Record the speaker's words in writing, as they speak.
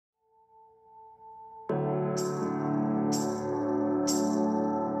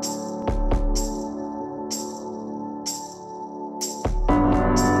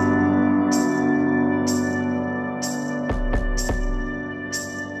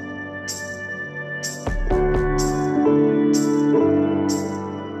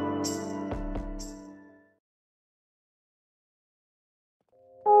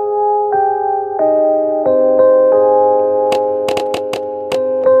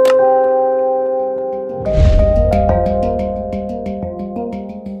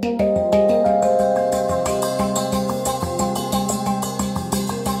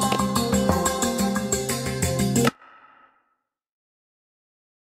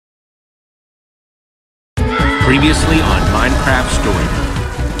Previously on Minecraft Story.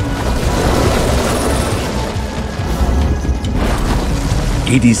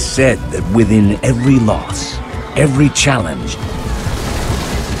 It is said that within every loss, every challenge,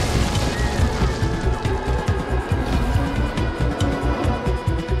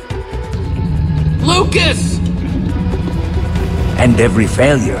 Lucas! and every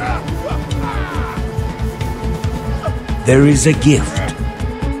failure, there is a gift.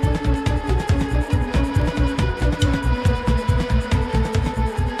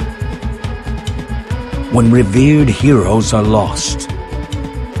 When revered heroes are lost,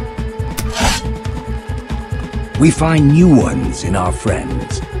 we find new ones in our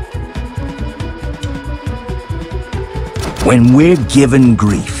friends. When we're given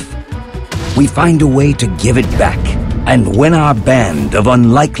grief, we find a way to give it back. And when our band of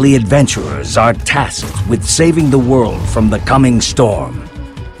unlikely adventurers are tasked with saving the world from the coming storm,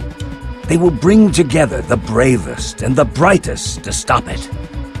 they will bring together the bravest and the brightest to stop it.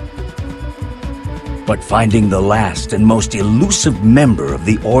 But finding the last and most elusive member of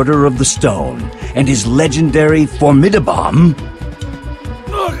the Order of the Stone and his legendary Formidabomb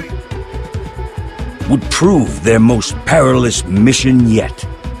would prove their most perilous mission yet.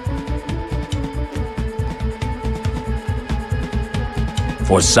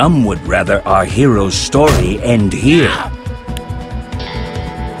 For some would rather our hero's story end here.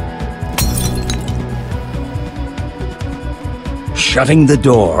 Shutting the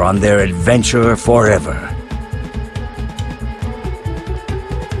door on their adventure forever.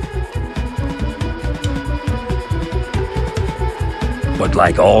 But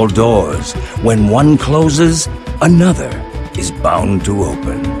like all doors, when one closes, another is bound to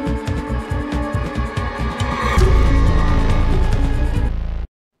open.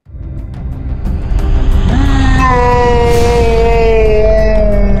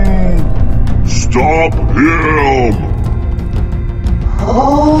 Stop him!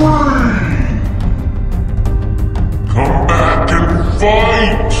 Hurry! Come back and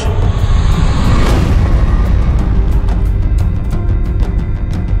fight!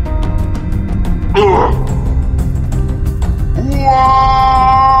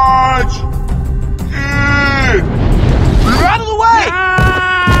 Watch it! You're out of the way!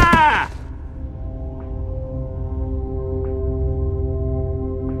 Ah!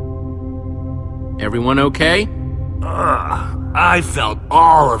 Everyone okay? I felt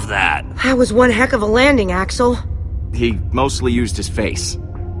all of that. That was one heck of a landing, Axel. He mostly used his face.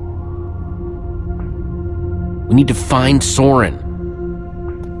 We need to find Soren.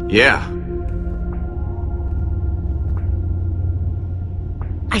 Yeah.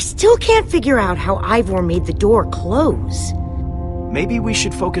 I still can't figure out how Ivor made the door close. Maybe we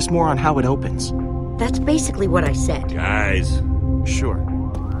should focus more on how it opens. That's basically what I said. Guys, Sure.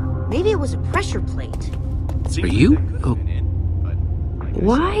 Maybe it was a pressure plate. Are you? Oh,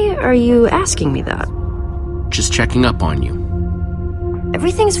 Why are you asking me that? just checking up on you.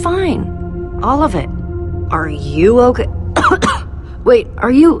 Everything's fine. All of it. Are you okay? Wait,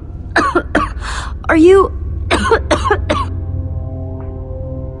 are you... Are you...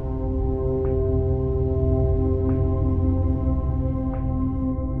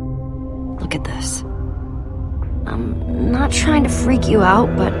 Look at this. I'm not trying to freak you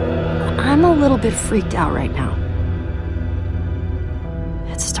out, but I'm a little bit freaked out right now.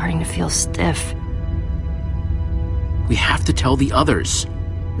 It's starting to feel stiff. We have to tell the others.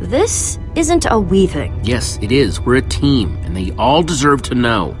 This isn't a we thing. Yes, it is. We're a team, and they all deserve to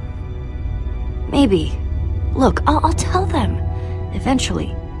know. Maybe. Look, I'll tell them.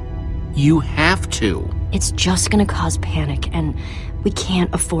 Eventually. You have to. It's just gonna cause panic, and we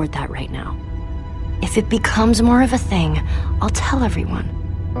can't afford that right now. If it becomes more of a thing, I'll tell everyone.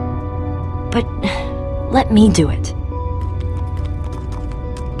 But let me do it.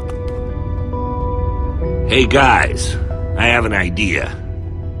 hey guys, I have an idea.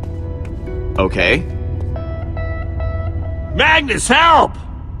 Okay. Magnus, help!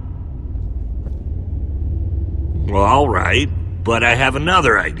 Well, alright, but I have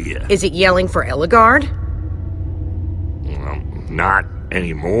another idea. Is it yelling for Ellegard? Well, not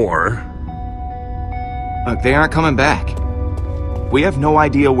anymore. Look, they aren't coming back. We have no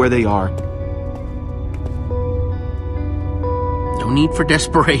idea where they are. No need for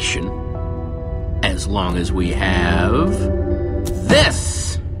desperation. As long as we have...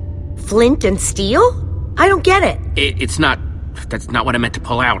 this! Flint and steel? I don't get it. It's not... that's not what I meant to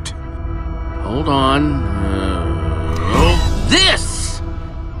pull out. Hold on. This!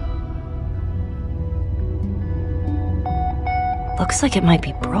 Looks like it might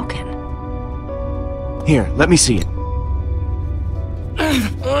be broken. Here, let me see it.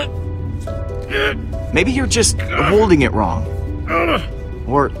 Maybe you're just holding it wrong.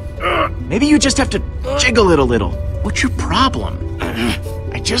 Or maybe you just have to jiggle it a little. What's your problem?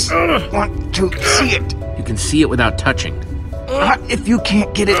 I just want to see it. You can see it without touching. Not if you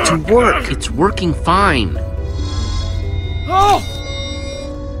can't get it to work. It's working fine. Oh!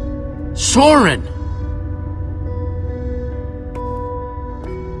 Soren!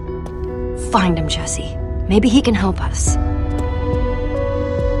 Find him, Jesse. Maybe he can help us.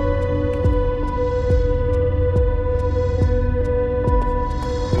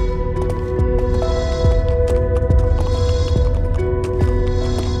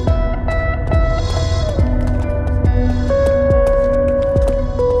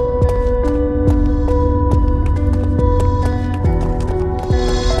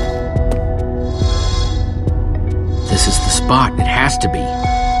 This is the spot. It has to be.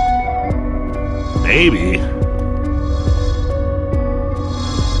 Maybe.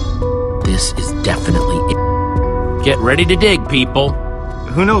 This is definitely it. Get ready to dig, people.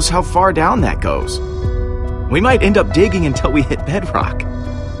 Who knows how far down that goes? We might end up digging until we hit bedrock.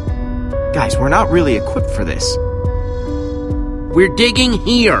 Guys, we're not really equipped for this. We're digging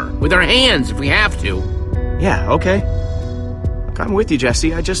here, with our hands if we have to. Yeah, okay. Look, I'm with you,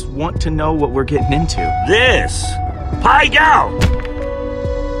 Jesse. I just want to know what we're getting into. This. Pike out!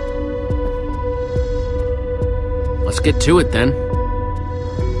 Let's get to it then.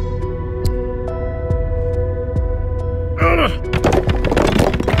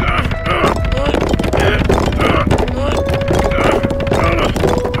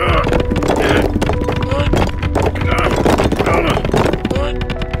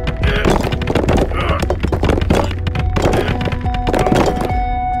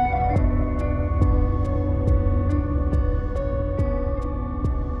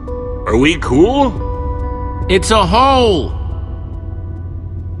 Are we cool? It's a hole!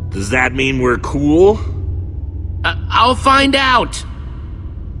 Does that mean we're cool? I'll find out!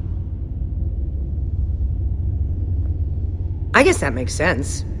 I guess that makes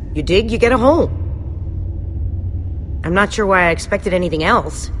sense. You dig, you get a hole. I'm not sure why I expected anything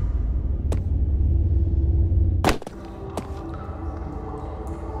else.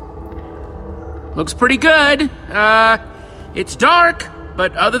 Looks pretty good. It's dark,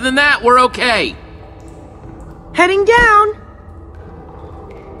 but other than that, we're okay. Heading down!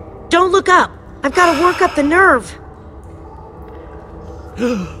 Don't look up. I've got to work up the nerve.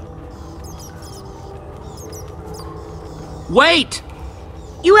 Wait!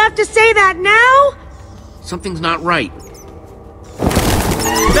 You have to say that now? Something's not right.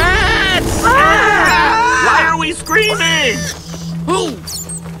 That's... Why are we screaming? Who?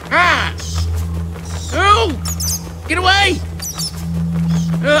 Ah! Who? Get away!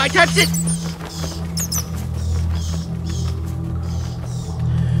 I touched it!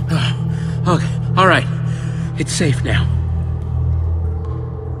 Okay, all right. It's safe now.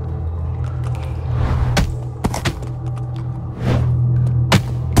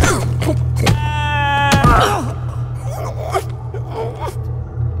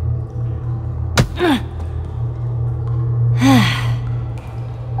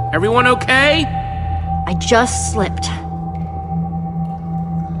 Everyone okay? I just slipped.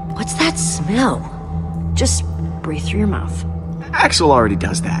 What's that smell? Just breathe through your mouth. Axel already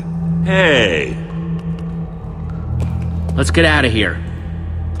does that. Hey. Let's get out of here.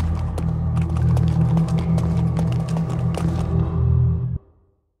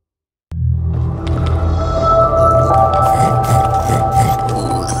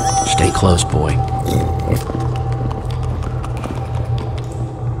 Stay close, boy.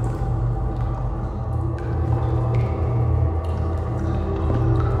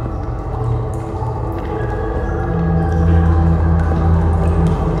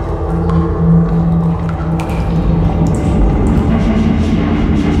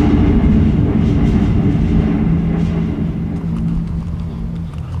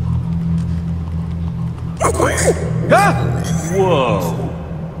 Whoa.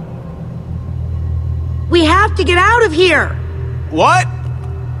 We have to get out of here! What?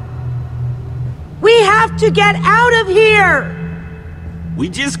 We have to get out of here! We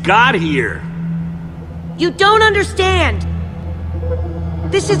just got here. You don't understand.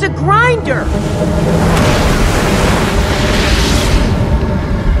 This is a grinder.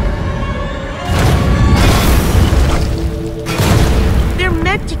 They're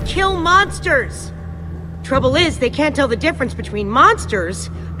meant to kill monsters. Trouble is, they can't tell the difference between monsters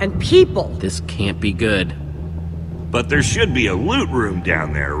and people. This can't be good. But there should be a loot room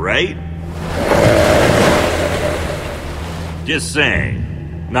down there, right? Just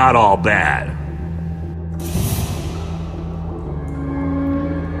saying. Not all bad.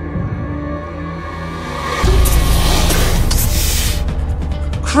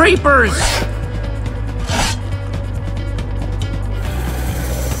 creepers!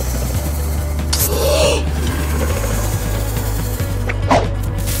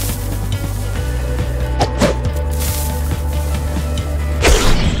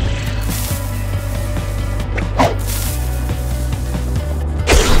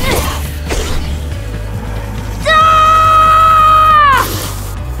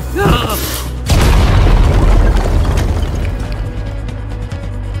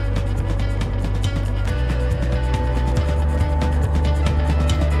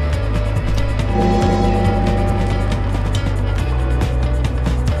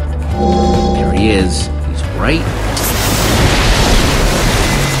 He's right.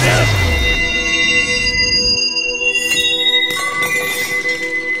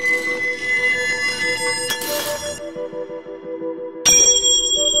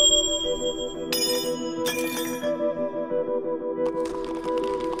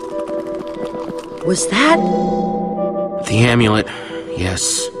 Was that? The amulet,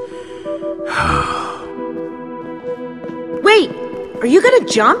 yes. Wait, are you gonna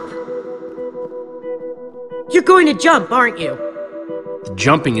jump? You're going to jump, aren't you? The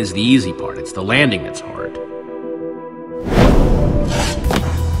jumping is the easy part. It's the landing that's hard.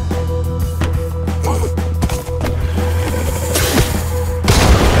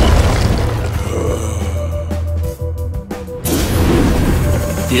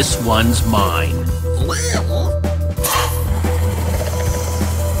 This one's mine.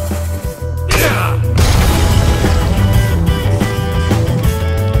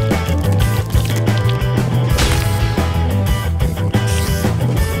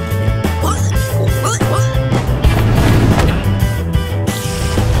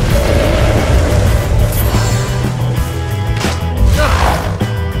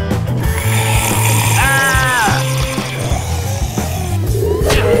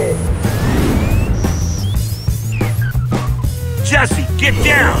 Jesse, get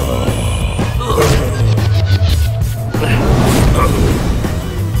down!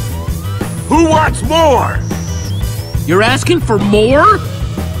 Who wants more? You're asking for more?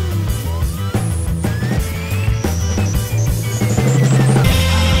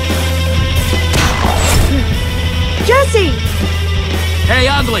 Jesse! Hey,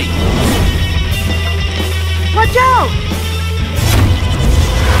 Ugly! Watch out!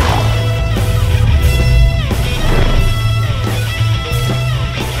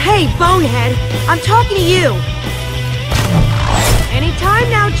 Hey, Bonehead, I'm talking to you. Anytime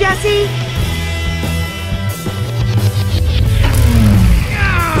now, Jesse.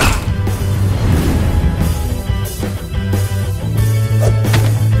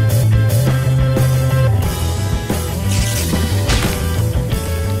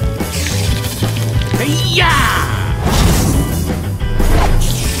 Hey-ya!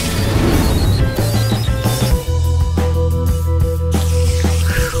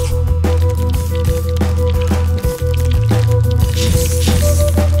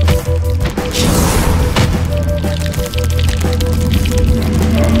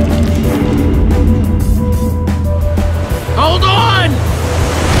 Hold on!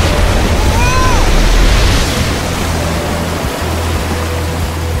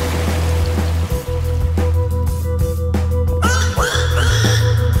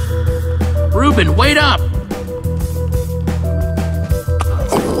 Reuben, wait up!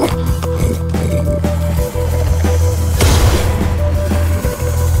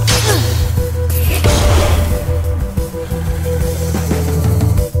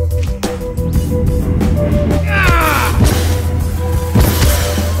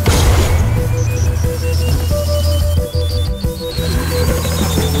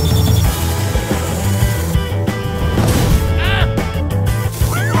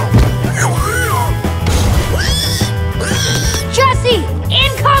 Jesse!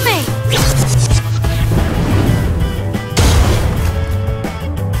 Incoming!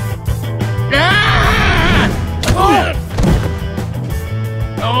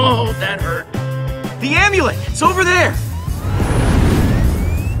 Oh, that hurt. The amulet! It's over there!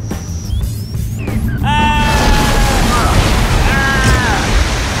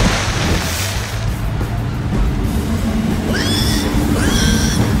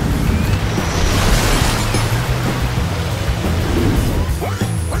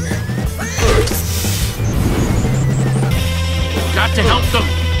 Got to help them.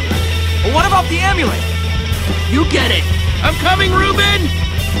 Well, what about the amulet? You get it. I'm coming, Reuben!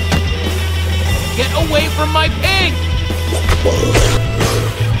 Get away from my pig!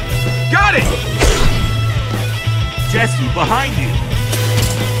 Got it! Jesse, behind you!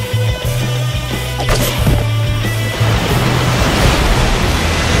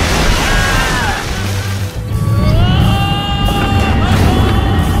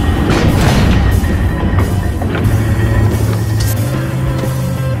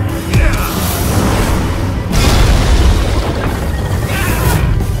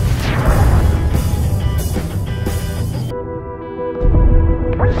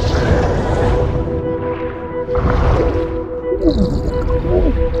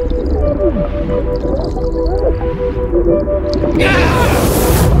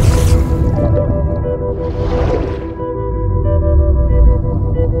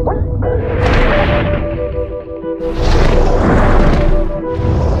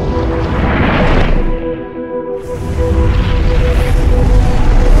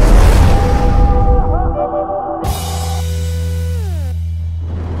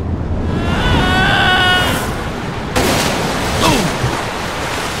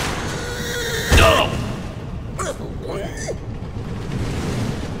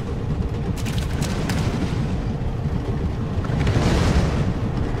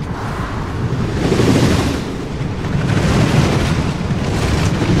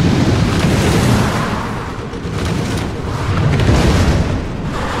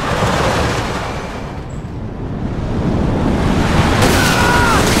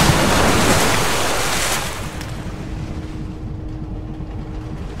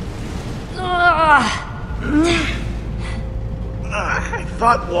 I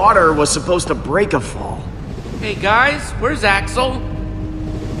thought water was supposed to break a fall. Hey guys, where's Axel?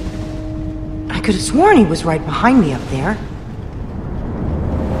 I could have sworn he was right behind me up there.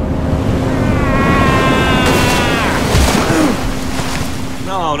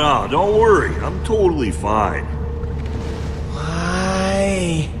 No, don't worry. I'm totally fine.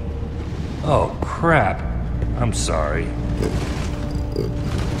 Why? Oh, crap. I'm sorry.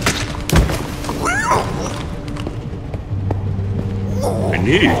 I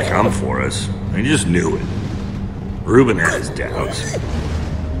knew you'd come for us. I just knew it. Reuben had his doubts.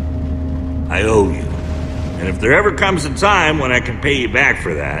 I owe you. And if there ever comes a time when I can pay you back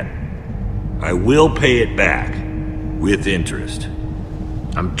for that, I will pay it back. With interest.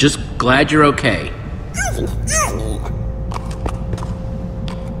 I'm just glad you're okay.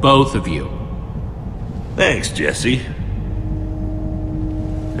 Both of you. Thanks, Jesse.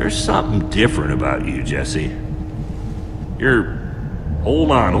 There's something different about you, Jesse. You're...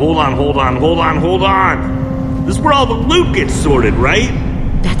 Hold on. This is where all the loot gets sorted, right?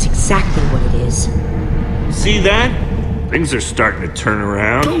 That's exactly what it is. See that? Things are starting to turn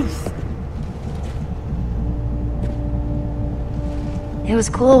around. It was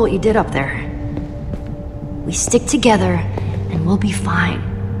cool what you did up there. We stick together, and we'll be fine.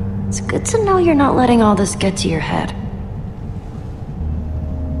 It's good to know you're not letting all this get to your head.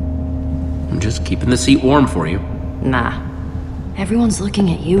 I'm just keeping the seat warm for you. Nah. Everyone's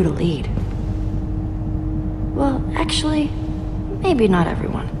looking at you to lead. Well, actually, maybe not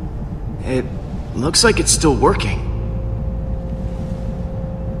everyone. It looks like it's still working.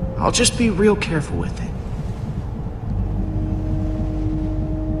 I'll just be real careful with it.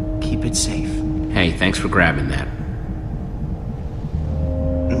 Keep it safe. Hey, thanks for grabbing that.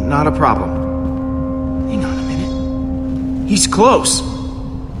 Not a problem. Hang on a minute. He's close.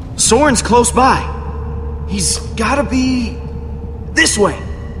 Soren's close by. He's gotta be... this way.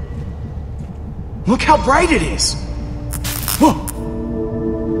 Look how bright it is. Whoa.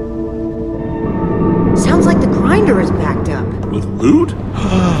 Sounds like the grinder is backed up. With loot?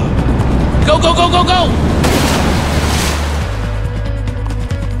 Go!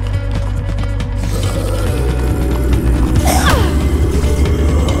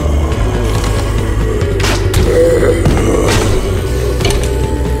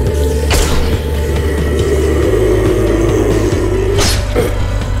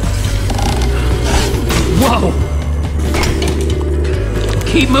 Whoa!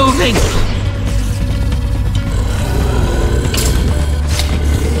 Keep moving!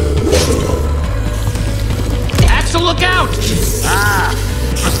 Axel, look out!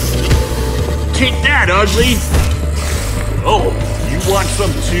 Take that, ugly! Oh, you want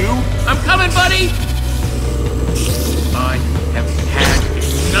some too? I'm coming, buddy! I have had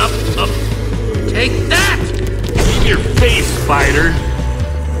enough of... Take that! In your face, spider!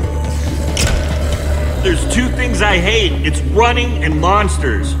 There's two things I hate. It's running and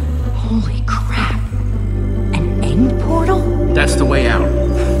monsters. Holy crap. An end portal? That's the way out.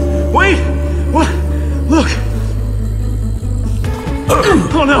 Wait! What? Look!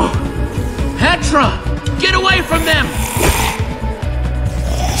 Oh no! Petra! Get away from them!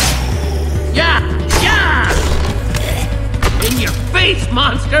 Yeah! In your face,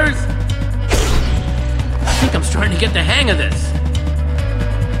 monsters! I think I'm starting to get the hang of this.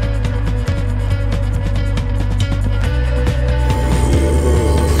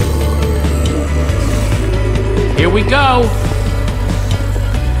 Here we go!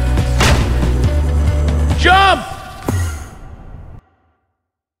 Jump!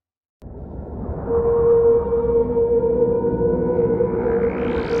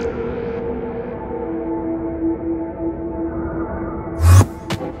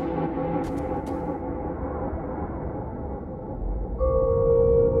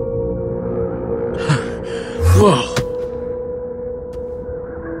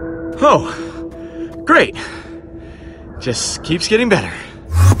 Oh, great. Just keeps getting better.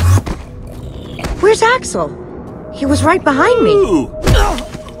 Where's Axel? He was right behind me. Ooh.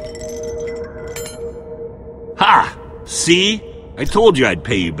 Ha! See? I told you I'd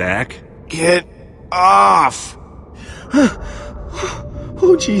pay you back. Get off!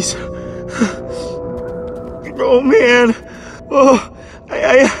 Oh, jeez. Oh, man. Oh,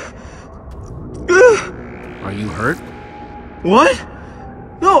 Are you hurt? What?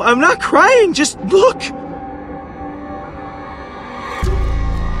 No, I'm not crying. Just look.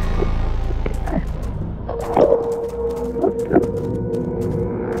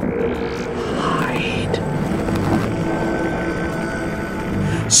 Hide.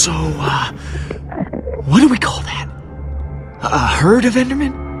 So, what do we call that? A herd of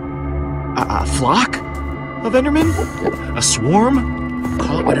Endermen? A flock of Endermen? A swarm?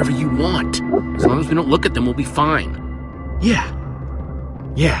 Call it whatever you want. As long as we don't look at them, we'll be fine. Yeah.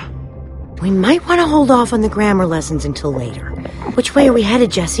 Yeah. We might want to hold off on the grammar lessons until later. Which way are we headed,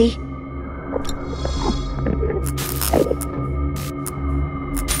 Jesse?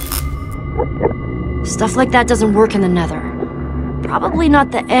 Stuff like that doesn't work in the Nether. Probably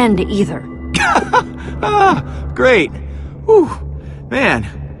not the end, either. Ah, great. Whew. Man.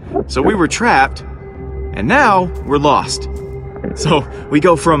 So we were trapped, and now we're lost. So we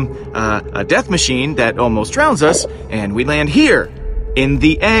go from a death machine that almost drowns us, and we land here, in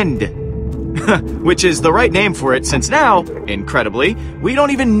the end. Which is the right name for it, since now, incredibly, we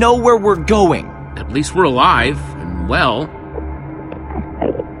don't even know where we're going. At least we're alive and well.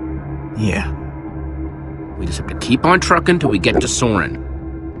 Yeah. We just have to keep on trucking till we get to Soren.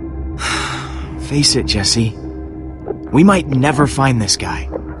 Face it, Jesse. We might never find this guy.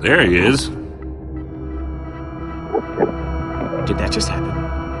 There he is. Did that just happen?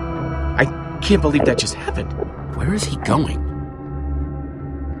 I can't believe that just happened. Where is he going?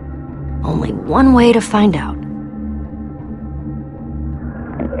 Only one way to find out.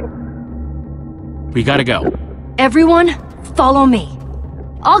 We gotta go. Everyone, follow me.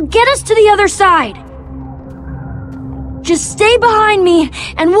 I'll get us to the other side. Just stay behind me,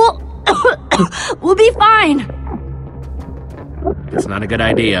 and we'll... we'll be fine. It's not a good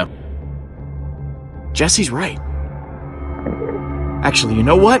idea. Jesse's right. Actually, you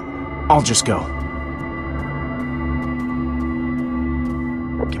know what? I'll just go.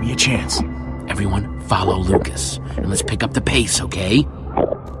 Give me a chance. Everyone, follow Lucas. And let's pick up the pace, okay?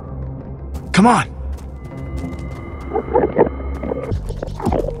 Come on.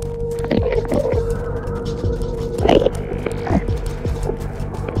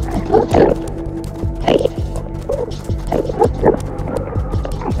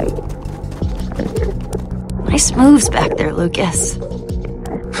 Nice moves back there, Lucas.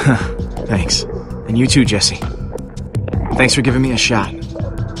 Thanks. And you too, Jesse. Thanks for giving me a shot.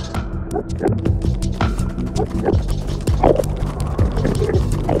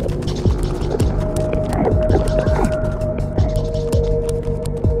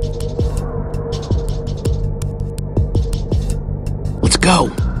 Let's go.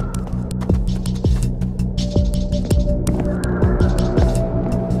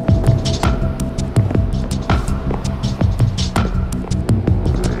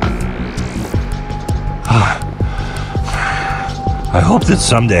 I hope that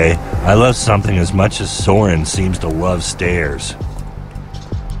someday I love something as much as Soren seems to love stairs.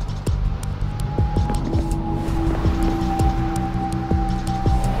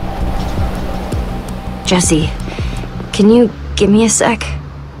 Jesse, can you give me a sec?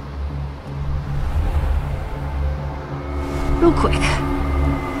 Real quick.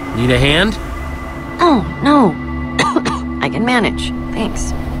 Need a hand? Oh, no. I can manage.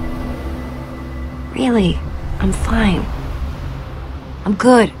 Thanks. Really, I'm fine. I'm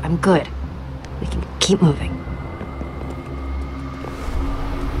good. We can keep moving.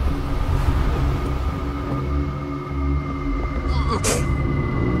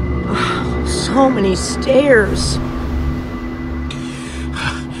 So many stairs.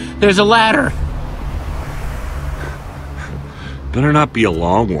 There's a ladder. Better not be a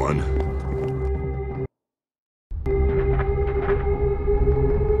long one.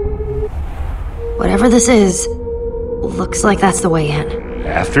 Whatever this is, looks like that's the way in.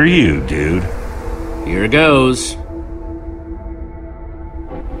 After you, dude. Here goes.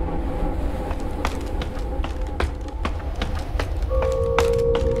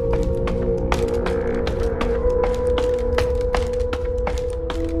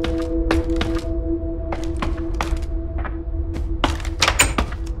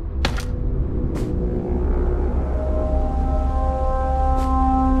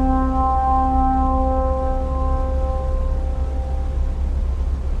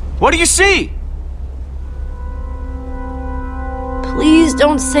 What do you see? Please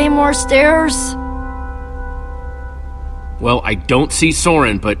don't say more stairs. Well, I don't see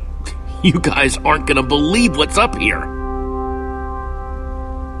Soren, but you guys aren't gonna believe what's up here.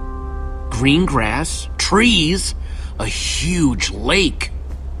 Green grass, trees, a huge lake.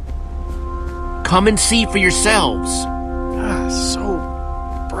 Come and see for yourselves.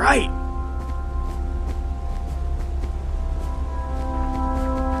 So bright.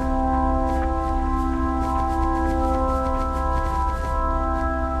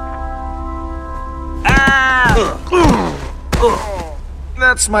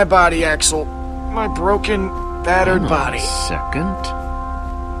 That's my body, Axel. My broken, battered body. Second.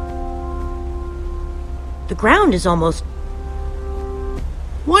 The ground is almost...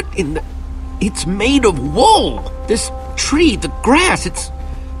 What in the... It's made of wool! This tree, the grass,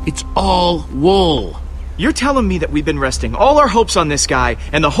 it's all wool. You're telling me that we've been resting all our hopes on this guy,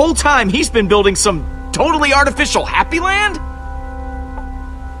 and the whole time he's been building some totally artificial happy land?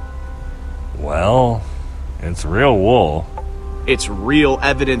 Well, it's real wool. It's real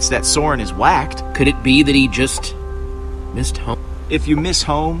evidence that Soren is whacked. Could it be that he just missed home? If you miss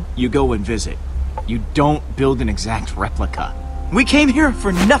home, you go and visit. You don't build an exact replica. We came here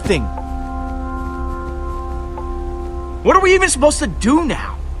for nothing. What are we even supposed to do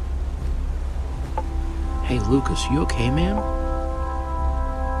now? Hey, Lucas, you okay, man?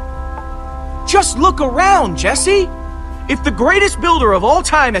 Just look around, Jesse! If the greatest builder of all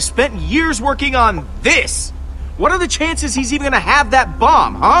time has spent years working on this, what are the chances he's even gonna have that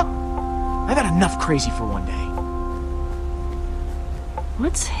bomb, huh? I got enough crazy for one day.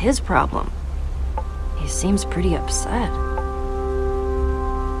 What's his problem? He seems pretty upset.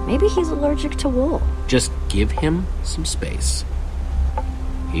 Maybe he's allergic to wool. Just give him some space.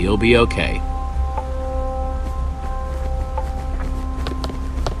 He'll be okay.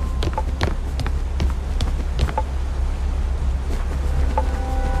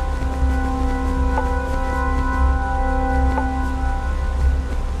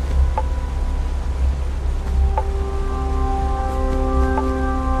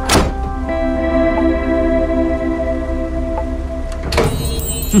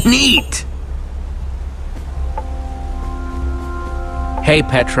 Neat! Hey,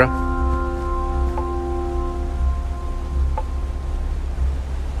 Petra.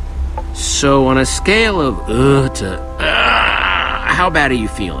 So, on a scale of to how bad are you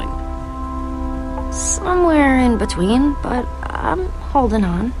feeling? Somewhere in between, but I'm holding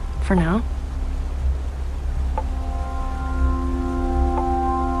on for now.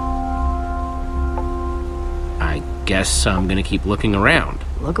 I guess I'm gonna keep looking around.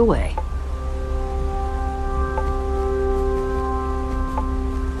 Look away.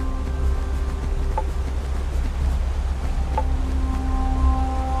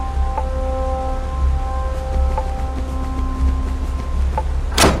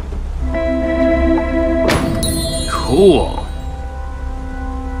 Cool.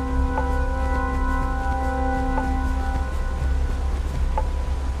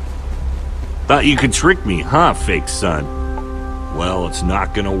 Thought you could trick me, huh, fake son? Well, it's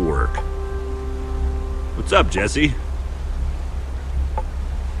not gonna work. What's up, Jesse?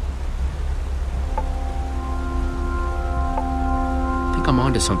 I think I'm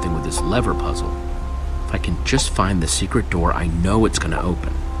onto something with this lever puzzle. If I can just find the secret door, I know it's gonna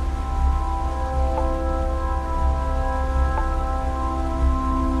open.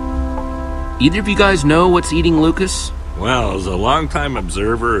 Either of you guys know what's eating Lucas? Well, as a longtime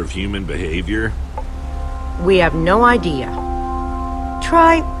observer of human behavior, We have no idea.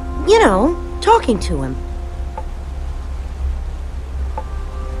 Try, talking to him.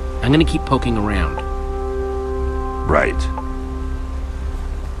 I'm gonna keep poking around. right.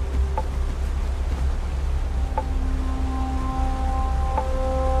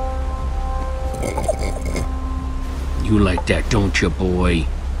 You like that, don't you, boy?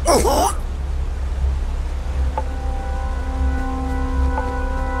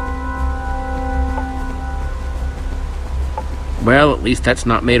 Well, at least that's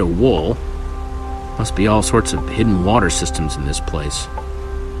not made of wool. Must be all sorts of hidden water systems in this place.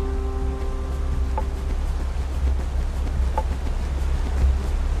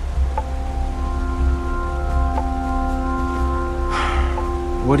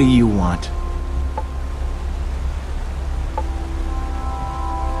 What do you want?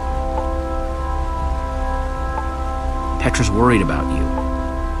 Petra's worried about you.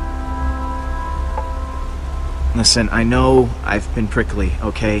 Listen, I know I've been prickly,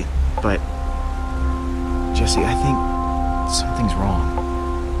 okay? But, Jesse, I think something's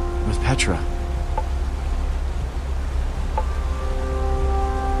wrong with Petra.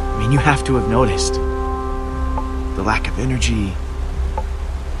 mean, you have to have noticed. The lack of energy,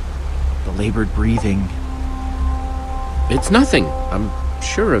 the labored breathing. It's nothing. I'm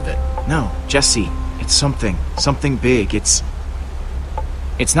sure of it. No, Jesse, it's something big. It's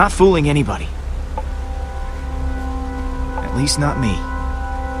not fooling anybody. At least not me.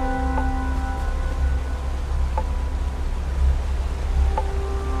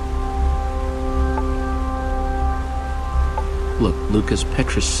 Look, Lucas,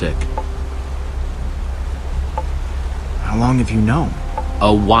 Petra's sick. How long have you known?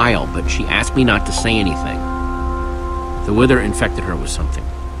 A while, but she asked me not to say anything. The wither infected her with something.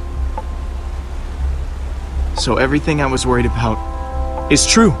 So everything I was worried about is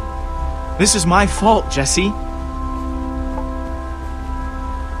true. This is my fault, Jesse.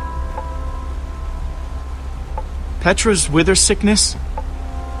 Petra's wither sickness?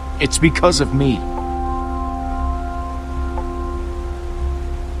 It's because of me.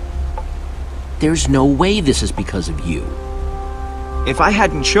 There's no way this is because of you. If I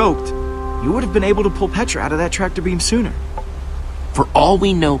hadn't choked, you would have been able to pull Petra out of that tractor beam sooner. For all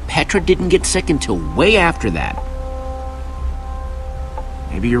we know, Petra didn't get sick until way after that.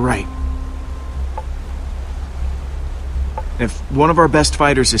 Maybe you're right. If one of our best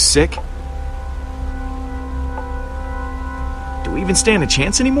fighters is sick, do we even stand a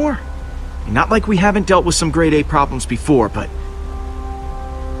chance anymore? Not like we haven't dealt with some grade A problems before, but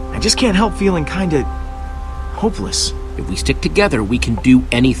I just can't help feeling kinda hopeless. If we stick together, we can do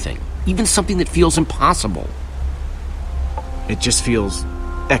anything. Even something that feels impossible. It just feels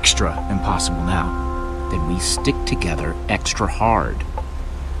extra impossible now. Then we stick together extra hard.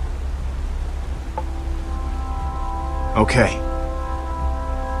 Okay.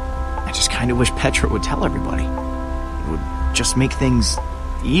 I just kinda wish Petra would tell everybody. It would just make things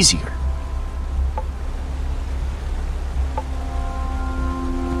easier.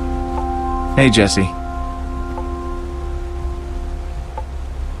 Hey, Jesse.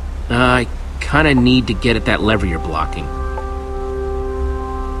 I kinda need to get at that lever you're blocking.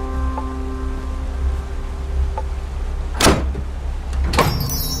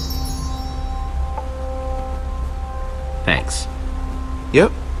 Thanks.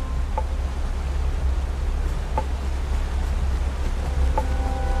 Yep.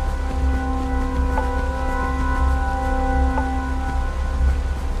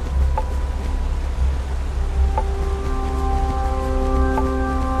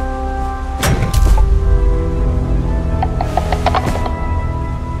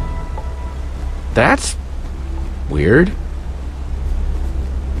 That's weird.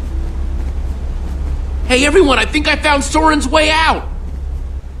 Hey everyone, I think I found Soren's way out!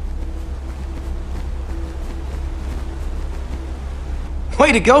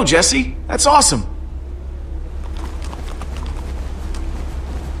 Way to go, Jesse. That's awesome.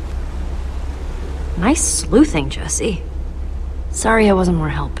 Nice sleuthing, Jesse. Sorry I wasn't more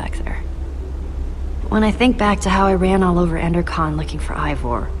help back there. When I think back to how I ran all over Endercon looking for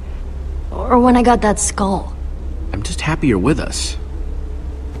Ivor, or when I got that skull. I'm just happy you're with us.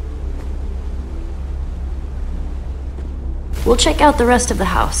 We'll check out the rest of the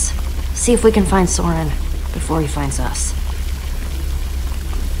house. See if we can find Soren before he finds us.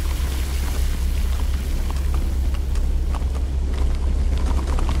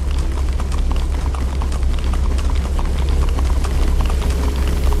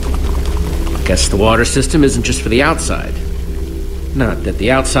 Guess the water system isn't just for the outside. Not that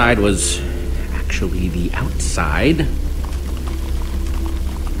the outside was actually the outside.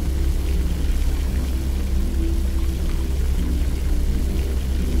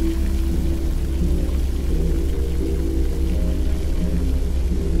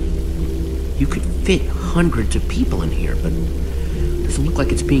 You could fit hundreds of people in here, but it doesn't look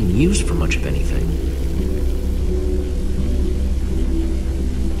like it's being used for much of anything.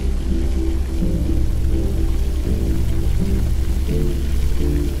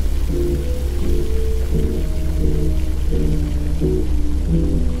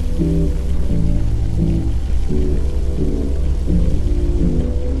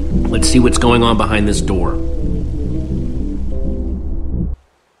 Let's see what's going on behind this door.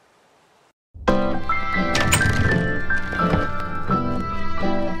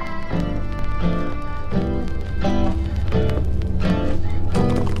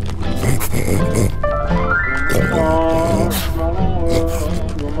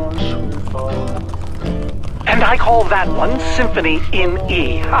 And I call that one Symphony in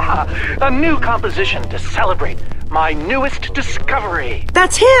E. A new composition to celebrate my newest discovery.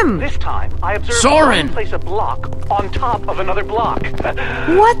 That's him! This time, I observed Soren! one place a block on top of another block.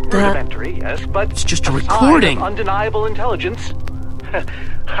 What the? Rudimentary, yes, but It's just a sign recording. of undeniable intelligence.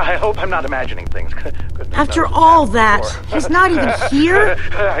 I hope I'm not imagining things. Goodness After knows all what's that, happened he's before. not even here?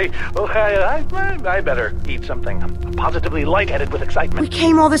 I better eat something. I'm positively lightheaded with excitement. We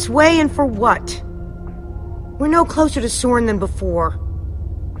came all this way, and for what? We're no closer to Soren than before.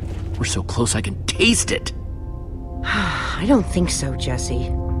 We're so close I can taste it. I don't think so, Jesse.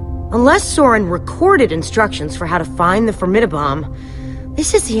 Unless Soren recorded instructions for how to find the Formidabomb,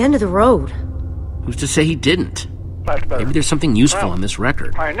 this is the end of the road. Who's to say he didn't? Maybe there's something useful on this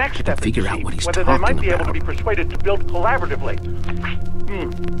record. My next I can step is figure to out see what he's whether talking they might be able about. to be persuaded to build collaboratively.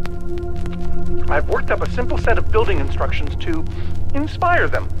 I've worked up a simple set of building instructions to inspire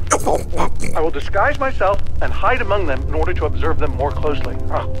them. I will disguise myself and hide among them in order to observe them more closely.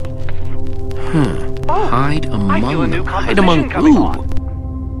 Oh, Hide among I feel a new them. Hide composition among coming who?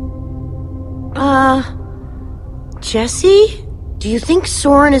 on. Jesse? Do you think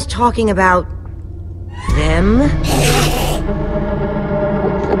Soren is talking about them?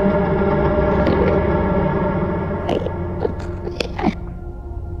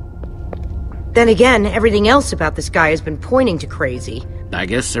 Then again, everything else about this guy has been pointing to crazy. I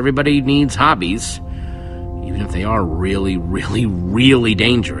guess everybody needs hobbies. Even if they are really, really, really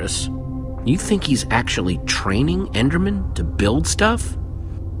dangerous. You think he's actually training Endermen to build stuff?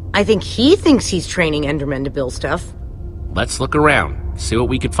 I think he thinks he's training Endermen to build stuff. Let's look around, see what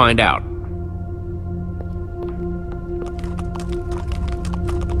we could find out.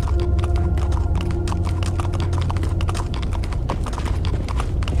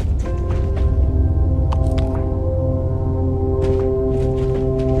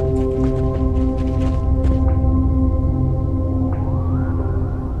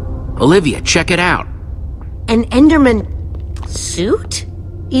 Olivia, check it out. An Enderman suit?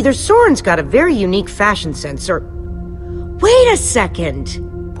 Either Soren's got a very unique fashion sense, or... Wait a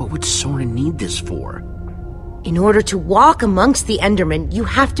second! What would Soren need this for? In order to walk amongst the Endermen, you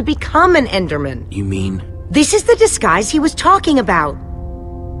have to become an Enderman. You mean... This is the disguise he was talking about.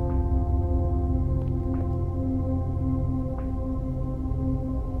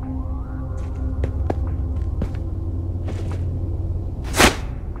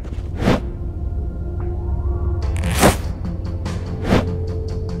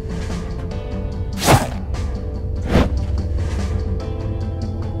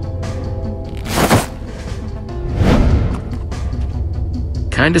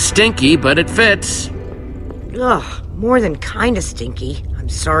 Kinda stinky, but it fits. Ugh, more than kinda stinky, I'm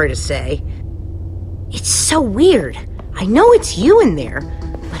sorry to say. It's so weird. I know it's you in there,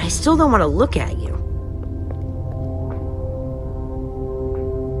 but I still don't want to look at you.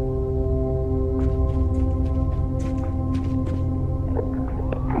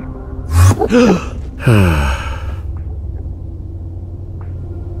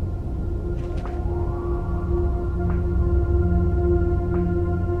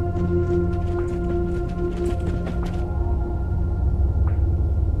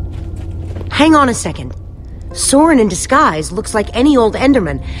 Hang on a second. Soren in disguise looks like any old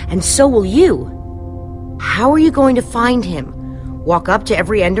Enderman, and so will you. How are you going to find him? Walk up to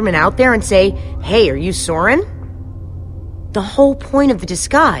every Enderman out there and say, "Hey, are you Soren?" The whole point of the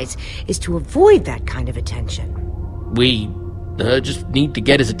disguise is to avoid that kind of attention. We just need to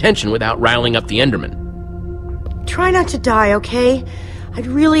get his attention without riling up the Enderman. Try not to die, okay? I'd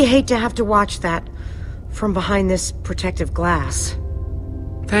really hate to have to watch that from behind this protective glass.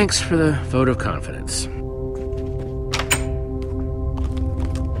 Thanks for the vote of confidence.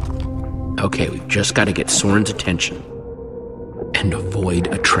 Okay, we've just got to get Soren's attention and avoid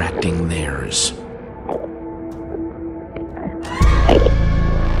attracting theirs.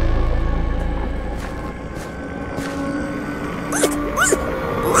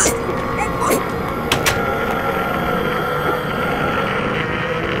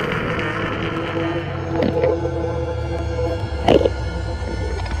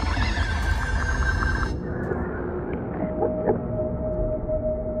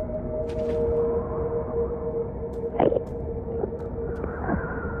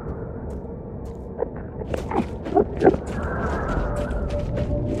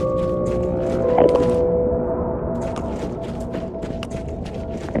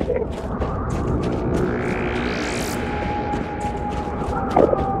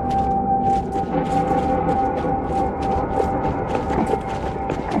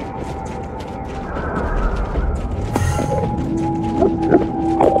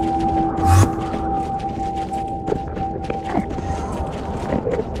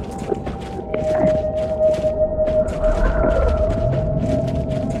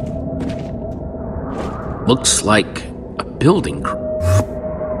 Looks like a building crew.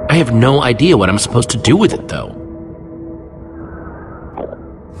 I have no idea what I'm supposed to do with it, though.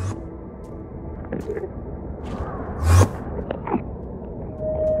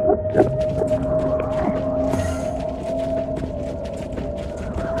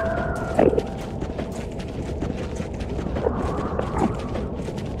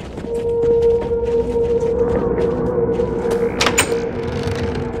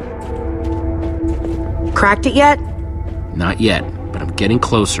 Cracked it yet? Not yet, but I'm getting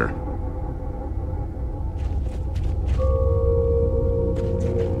closer.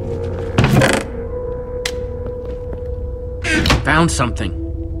 Found something.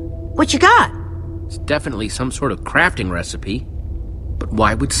 What you got? It's definitely some sort of crafting recipe. But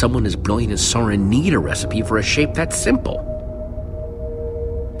why would someone as brilliant as Soren need a recipe for a shape that simple?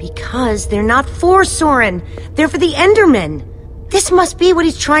 Because they're not for Soren. They're for the Endermen. This must be what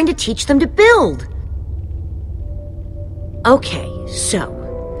he's trying to teach them to build. Okay,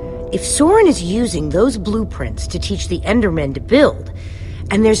 so, if Soren is using those blueprints to teach the Endermen to build,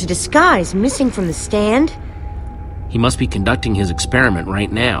 and there's a disguise missing from the stand... He must be conducting his experiment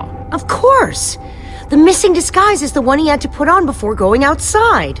right now. Of course! The missing disguise is the one he had to put on before going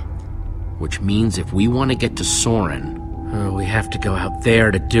outside. Which means if we want to get to Soren, we have to go out there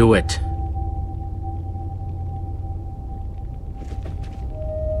to do it.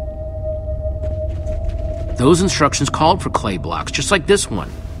 Those instructions called for clay blocks, just like this one.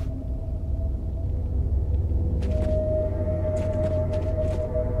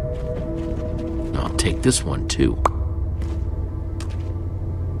 I'll take this one, too.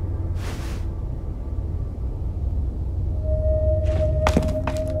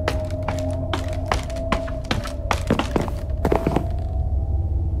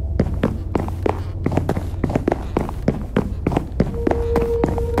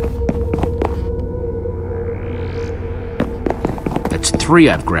 That's 3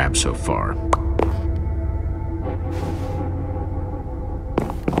 I've grabbed so far.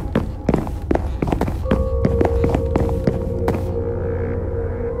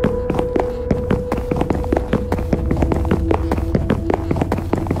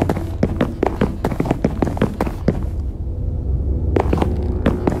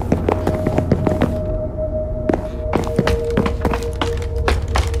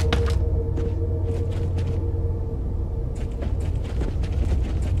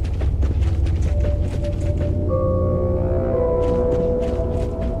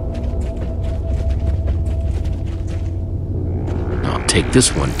 Take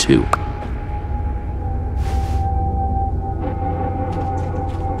this one, too.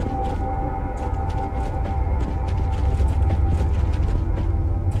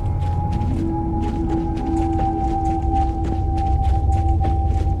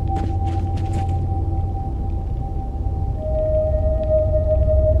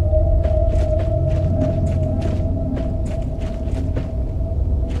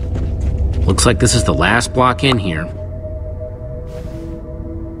 Looks like this is the last block in here.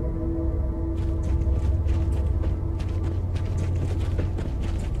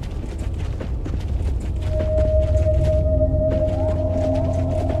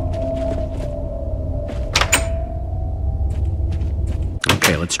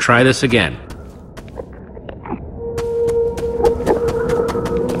 Let's try this again.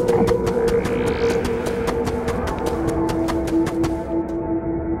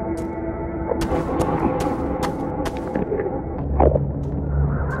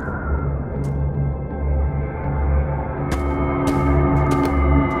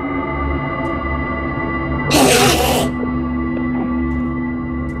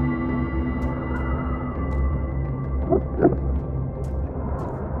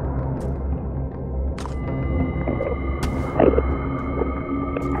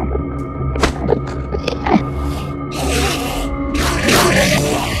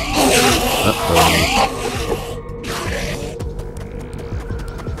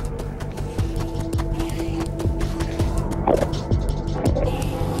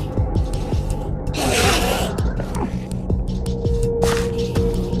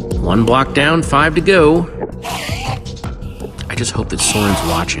 One block down, 5 to go. I just hope that Soren's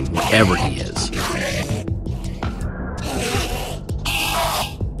watching, wherever he is.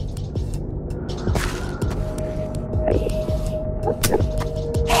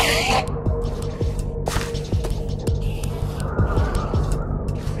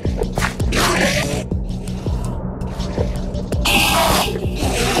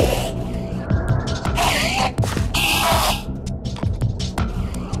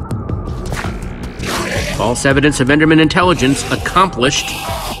 False evidence of Enderman intelligence accomplished.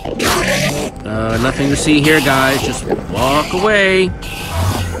 Nothing to see here, guys. Just walk away.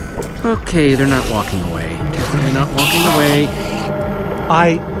 Okay, they're not walking away. Definitely not walking away.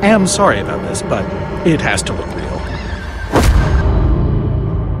 I am sorry about this, but it has to look real.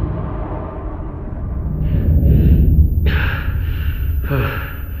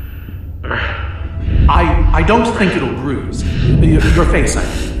 I don't think it'll bruise. Your face, I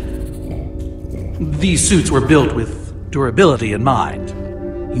mean. These suits were built with durability in mind.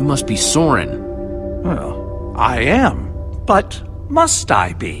 You must be Soren. Well, I am. But must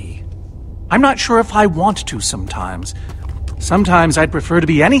I be? I'm not sure if I want to sometimes. Sometimes I'd prefer to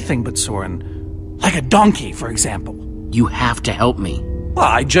be anything but Soren. Like a donkey, for example. You have to help me. Well,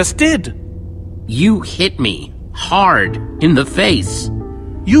 I just did. You hit me. Hard. In the face.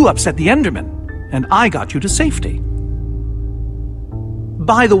 You upset the Enderman, and I got you to safety.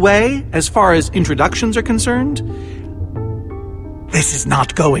 By the way, as far as introductions are concerned, this is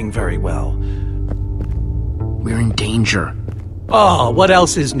not going very well. We're in danger. Oh, what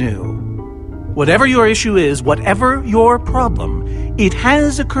else is new? Whatever your issue is, whatever your problem, it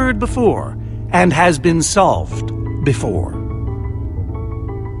has occurred before, and has been solved before.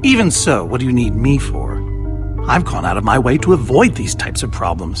 Even so, what do you need me for? I've gone out of my way to avoid these types of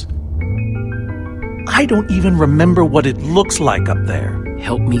problems. I don't even remember what it looks like up there.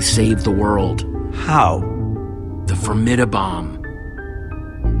 Help me save the world. How? The Formidabomb.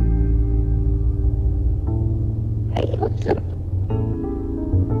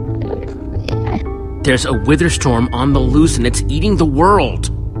 There's a wither storm on the loose and it's eating the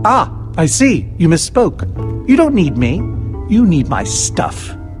world. Ah, I see. You misspoke. You don't need me. You need my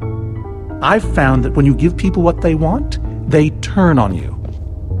stuff. I've found that when you give people what they want, they turn on you.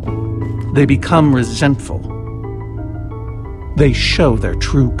 They become resentful. They show their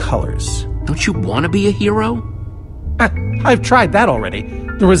true colors. Don't you want to be a hero? I've tried that already.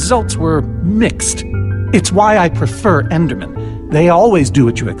 The results were mixed. It's why I prefer Endermen. They always do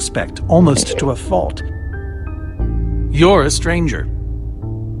what you expect, almost to a fault. You're a stranger.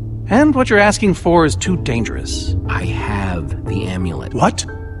 And what you're asking for is too dangerous. I have the amulet. What?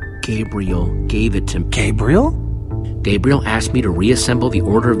 Gabriel gave it to me. Gabriel? Gabriel asked me to reassemble the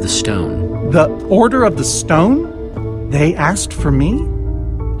Order of the Stone. The Order of the Stone? They asked for me?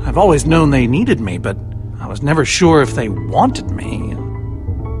 I've always known they needed me, but I was never sure if they wanted me.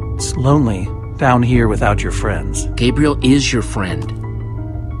 It's lonely down here without your friends. Gabriel is your friend.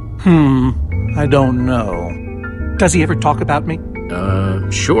 I don't know. Does he ever talk about me?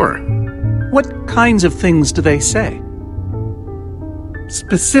 Sure. What kinds of things do they say?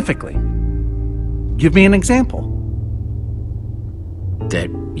 Specifically. Give me an example. That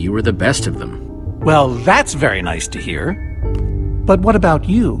you were the best of them. Well, that's very nice to hear. But what about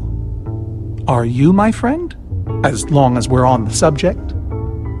you? Are you my friend? As long as we're on the subject?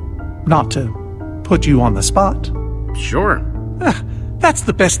 Not to put you on the spot. Sure. That's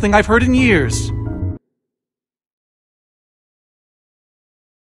the best thing I've heard in years.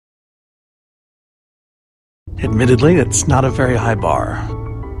 Admittedly, it's not a very high bar.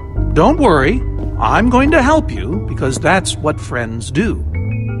 Don't worry, I'm going to help you, because that's what friends do.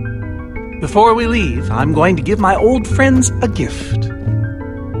 Before we leave, I'm going to give my old friends a gift.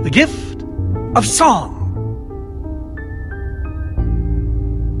 The gift of song.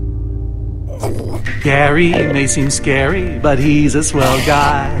 Gary may seem scary, but he's a swell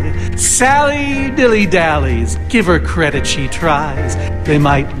guy. Sally dilly-dallies, give her credit, she tries. They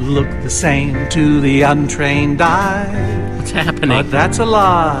might look the same to the untrained eye. What's happening? But that's a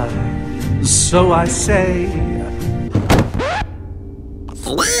lie, so I say.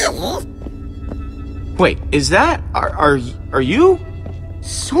 Wait, is that... Are you?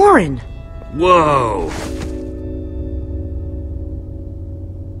 Soren! Whoa!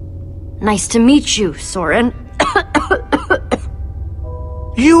 Nice to meet you, Soren.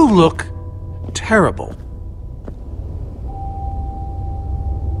 You look terrible.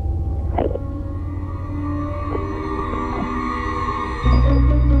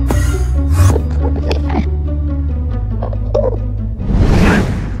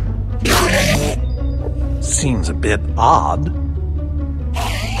 Seems a bit odd.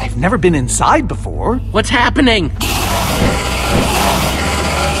 I've never been inside before. What's happening?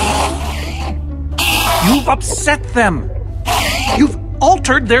 You've upset them. You've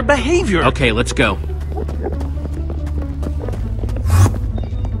altered their behavior. Okay, let's go.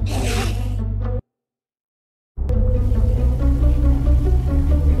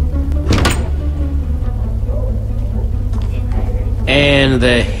 And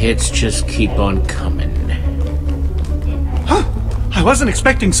the hits just keep on coming. Huh? I wasn't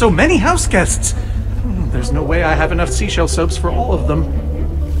expecting so many house guests. There's no way I have enough seashell soaps for all of them.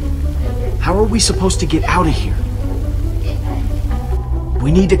 How are we supposed to get out of here?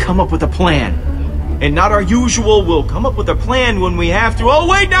 We need to come up with a plan. And not our usual, we'll come up with a plan when we have to. Oh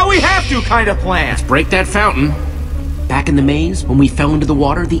wait, now we have to kind of plan. Let's break that fountain. Back in the maze, when we fell into the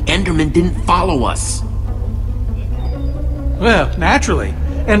water, the Enderman didn't follow us. Well, naturally.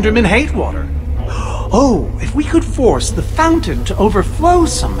 Endermen hate water. Oh, if we could force the fountain to overflow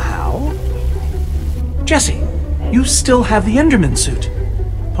somehow... Jesse, you still have the Enderman suit.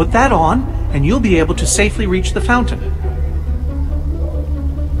 Put that on, and you'll be able to safely reach the fountain.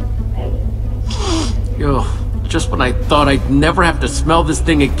 Ugh, just when I thought I'd never have to smell this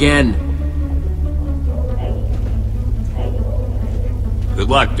thing again. Good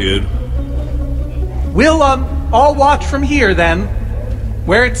luck, dude. We'll, all watch from here, then.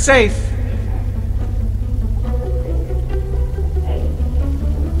 Where it's safe.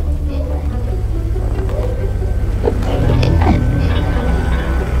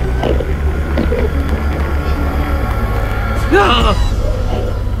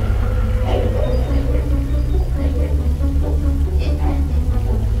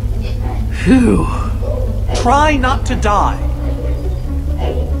 Phew. Try not to die.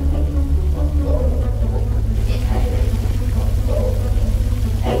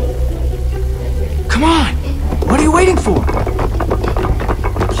 Come on! What are you waiting for?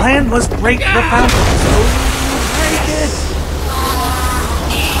 Plan was break the fountain, so break it!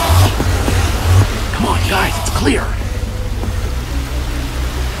 Come on, guys, it's clear.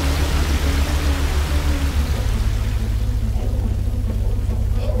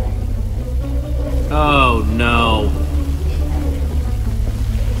 Oh, no.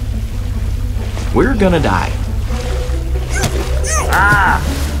 We're gonna die.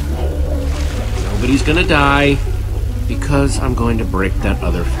 Nobody's gonna die because I'm going to break that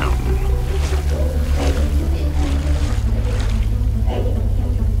other fountain.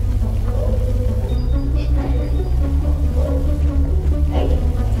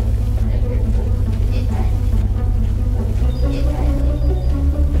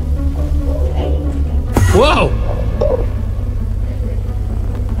 Whoa!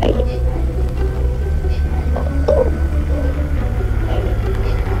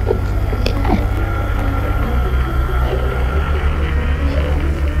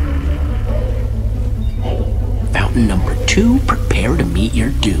 Fountain number 2, prepare to meet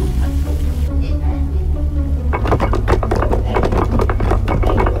your doom.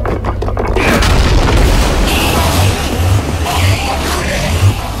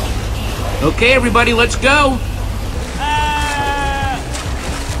 Okay, everybody, let's go!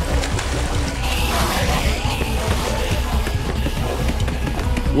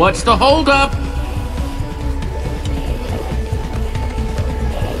 What's the holdup?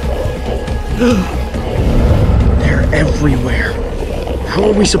 They're everywhere. How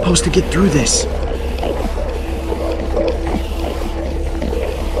are we supposed to get through this?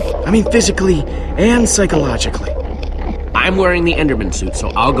 I mean, physically and psychologically. I'm wearing the Enderman suit, so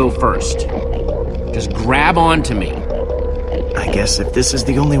I'll go first. Just grab onto me. I guess if this is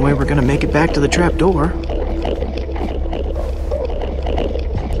the only way we're gonna make it back to the trapdoor.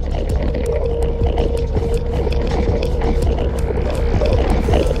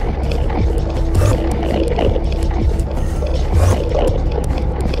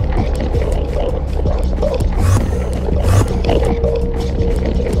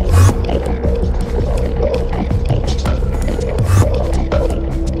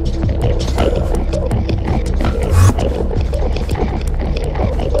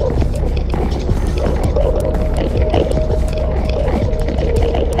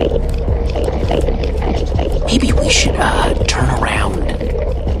 Maybe we should, turn around.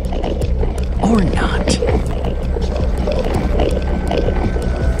 Or not.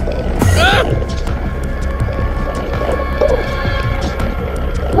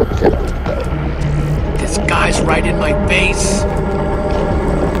 This guy's right in my face.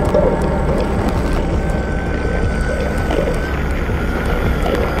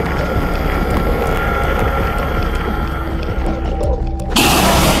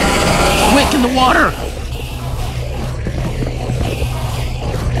 Quick, in the water!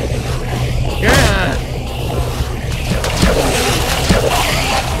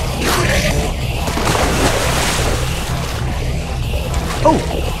 Oh,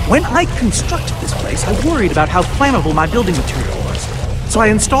 when I constructed this place, I worried about how flammable my building material was. So I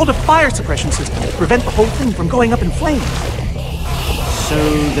installed a fire suppression system to prevent the whole thing from going up in flames. So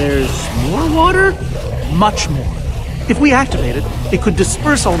there's more water? Much more. If we activate it, it could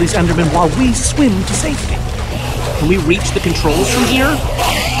disperse all these Endermen while we swim to safety. Can we reach the controls from here?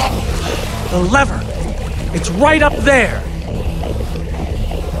 The lever. It's right up there.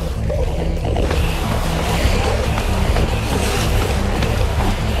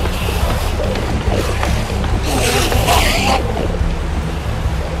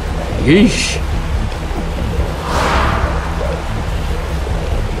 Yeesh.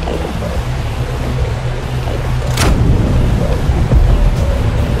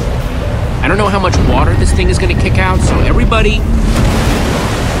 I don't know how much water this thing is gonna kick out, so everybody...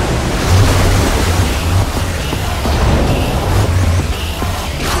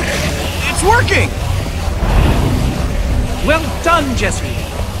 It's working! Well done, Jesse.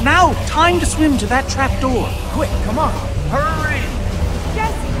 Now, time to swim to that trap door. Quick, come on. Hurry!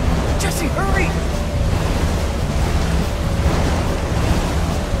 Jesse, hurry!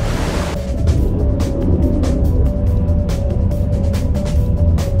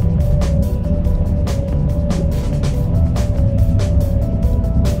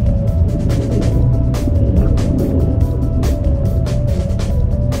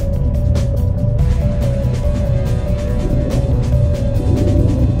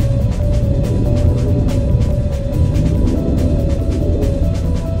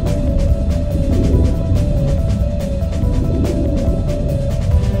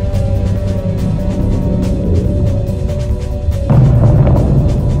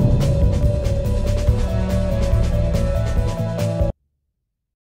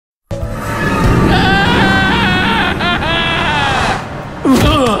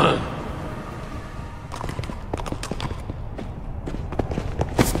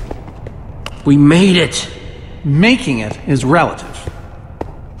 We made it! Making it is relative.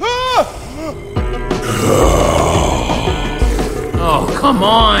 Oh, come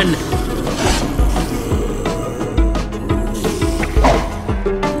on!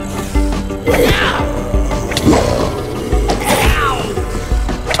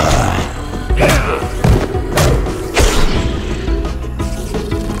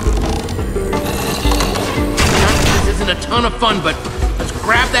 This isn't a ton of fun, but let's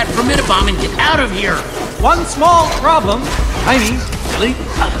grab that Formidabomb and get out of here! One small problem. Tiny, silly,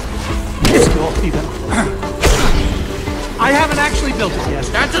 minuscule even. I haven't actually built it yet.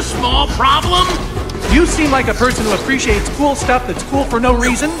 That's a small problem? You seem like a person who appreciates cool stuff that's cool for no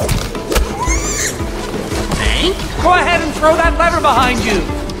reason. Hank? Go ahead and throw that lever behind you.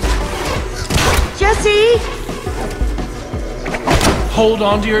 Jesse! Hold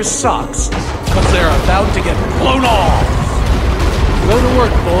on to your socks, because they're about to get blown off. Go to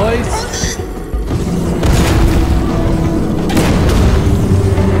work, boys.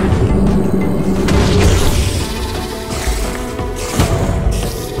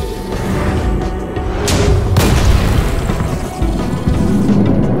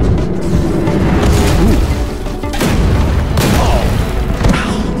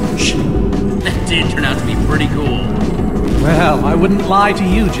 Well, I wouldn't lie to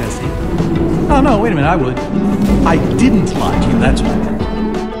you, Jesse. Oh, no, wait a minute, I would. I didn't lie to you, that's right.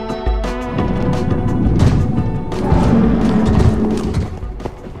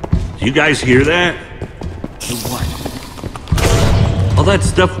 Do you guys hear that? What? All that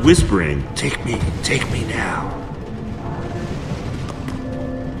stuff whispering, take me now.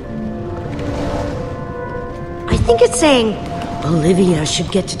 I think it's saying Olivia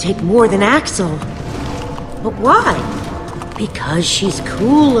should get to take more than Axel. But why? Because she's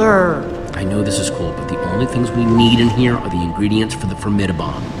cooler. I know this is cool, but the only things we need in here are the ingredients for the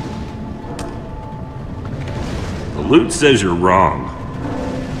Formidabomb. The loot says you're wrong.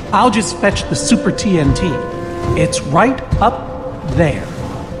 I'll just fetch the Super TNT. It's right up there.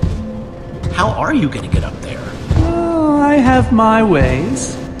 How are you gonna get up there? Oh, I have my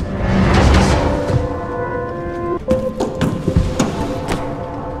ways.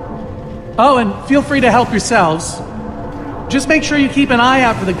 Oh, and feel free to help yourselves. Just make sure you keep an eye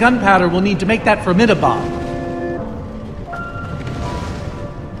out for the gunpowder we'll need to make that Formidabomb.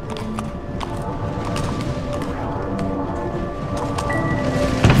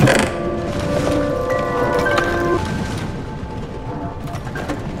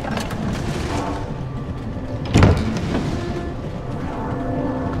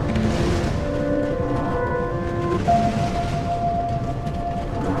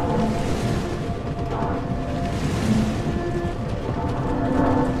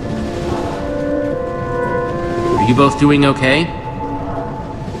 You both doing okay?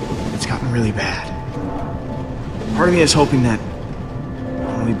 It's gotten really bad. Part of me is hoping that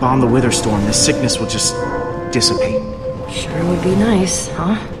when we bomb the Wither Storm, this sickness will just dissipate. Sure would be nice,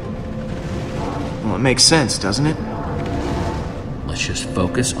 huh? Well, it makes sense, doesn't it? Let's just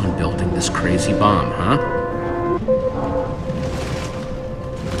focus on building this crazy bomb, huh?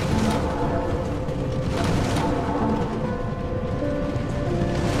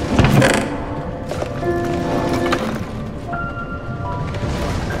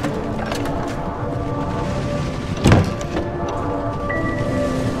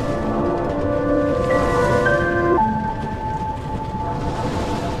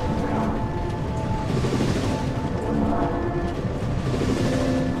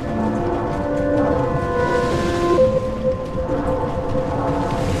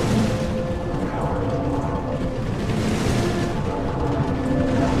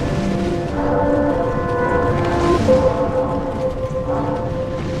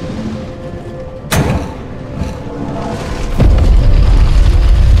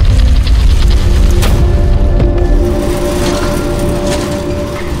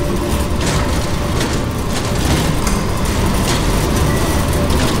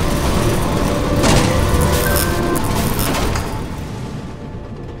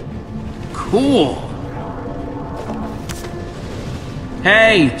 Cool.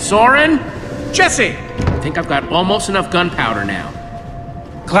 Hey, Soren? Jesse! I think I've got almost enough gunpowder now.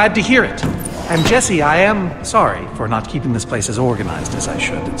 Glad to hear it. And Jesse, I am sorry for not keeping this place as organized as I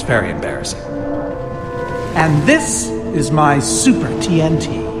should. It's very embarrassing. And this is my Super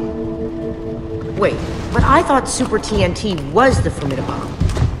TNT. Wait, but I thought Super TNT was the Formidabomb.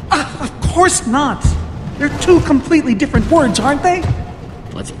 Of course not. They're two completely different words, aren't they?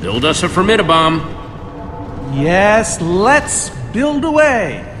 Let's build us a Formidabomb. Yes, let's build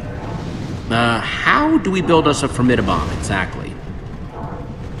away. How do we build us a Formidabomb exactly?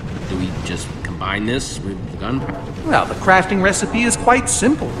 Do we just combine this with gunpowder? Well, the crafting recipe is quite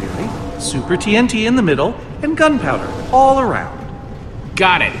simple, really. Super TNT in the middle and gunpowder all around.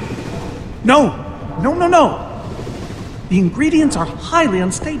 Got it. No. The ingredients are highly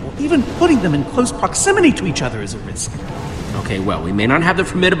unstable. Even putting them in close proximity to each other is a risk. Okay, well, we may not have the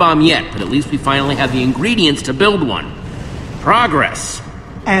Formidabomb yet, but at least we finally have the ingredients to build one. Progress.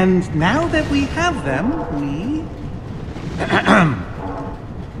 And now that we have them,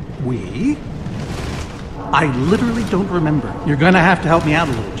 I literally don't remember. You're gonna have to help me out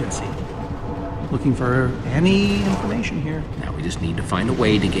a little, Jesse. Looking for any information here. Now we just need to find a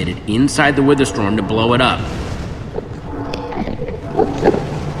way to get it inside the Witherstorm to blow it up.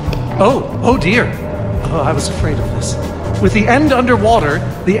 Oh dear. Oh, I was afraid of this. With the end underwater,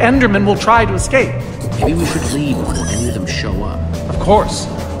 the Endermen will try to escape. Maybe we should leave before any of them show up. Of course.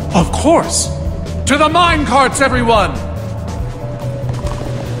 To the mine carts, everyone!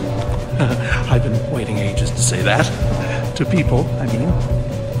 I've been waiting ages to say that. To people, I mean.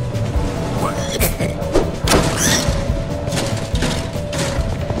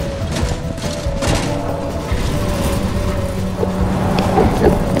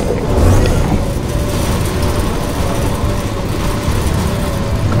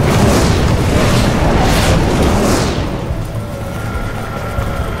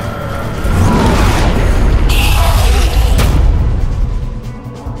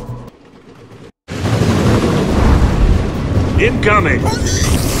 Incoming!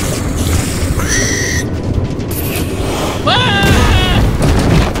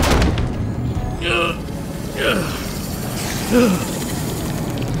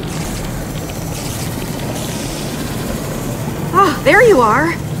 Oh, there you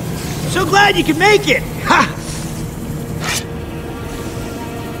are. So glad you could make it! Ha!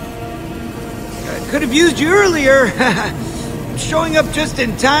 I could have used you earlier. Showing up just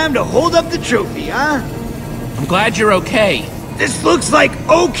in time to hold up the trophy, huh? I'm glad you're okay. This looks like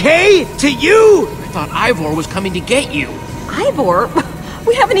okay to you? I thought Ivor was coming to get you. Ivor?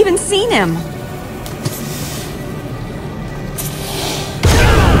 We haven't even seen him.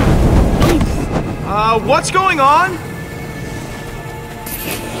 What's going on?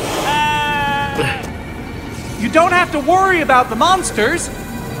 You don't have to worry about the monsters.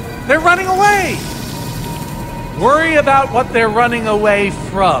 They're running away. Worry about what they're running away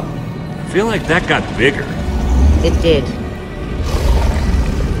from. I feel like that got bigger. It did.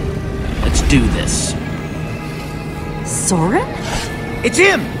 Let's do this. Soren? It's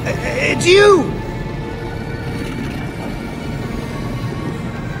him! It's you!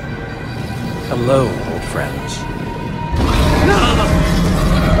 Hello, old friends.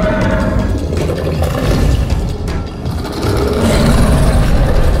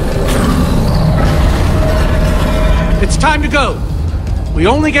 It's time to go. We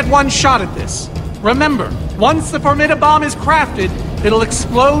only get one shot at this. Remember, once the Formidabomb is crafted, it'll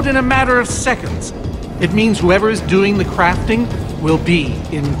explode in a matter of seconds. It means whoever is doing the crafting will be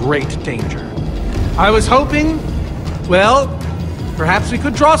in great danger. I was hoping, well, perhaps we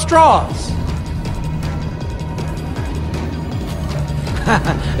could draw straws.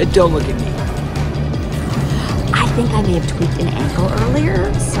 Don't look at me. I think I may have tweaked an ankle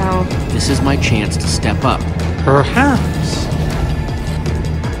earlier, so... This is my chance to step up. Perhaps.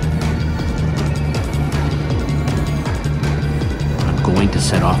 I'm going to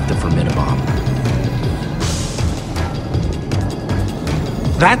set off the Formidabomb.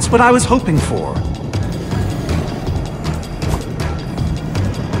 That's what I was hoping for.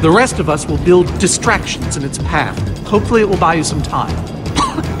 The rest of us will build distractions in its path. Hopefully it will buy you some time.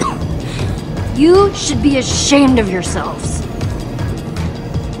 You should be ashamed of yourselves.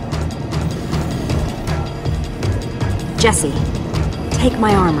 Jesse, take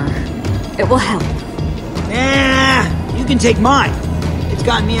my armor. It will help. Nah, you can take mine. It's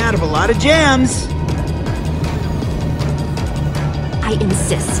gotten me out of a lot of jams. I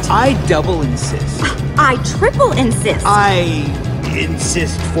insist. I double insist. I triple insist. I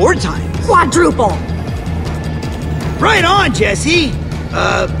insist 4 times. Quadruple. Right on, Jesse.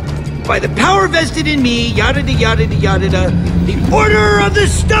 by the power vested in me, yada da yada da yada da, the Order of the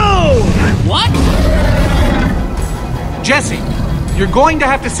Stone! What? Jesse, you're going to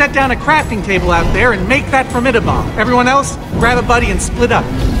have to set down a crafting table out there and make that formidabomb. Everyone else, grab a buddy and split up.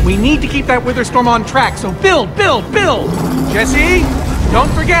 We need to keep that Witherstorm on track, so build, build, build! Jesse,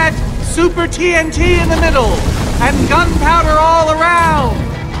 don't forget, Super TNT in the middle, and gunpowder all around!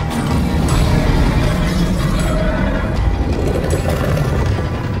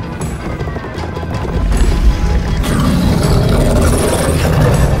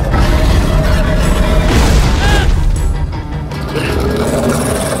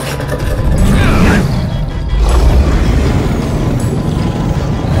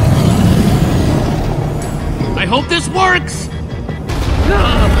 I hope this works!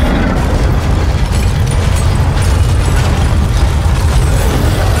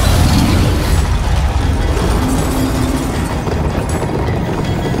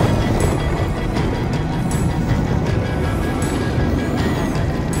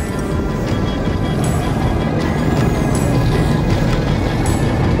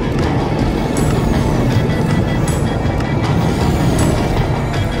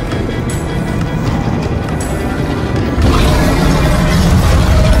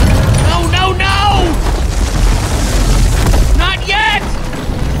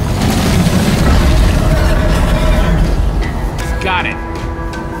 Got it.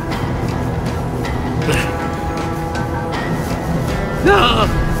 No!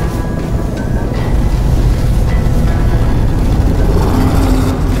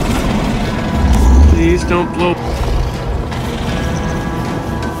 Please don't blow.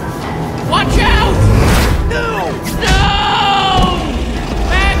 Watch out! No! No!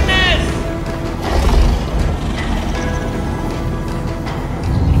 Magnus!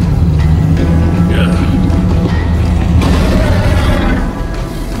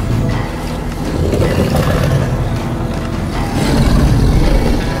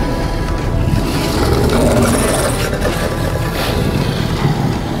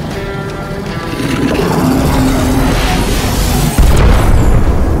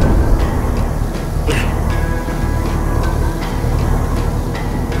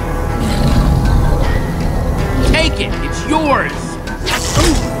 It's yours!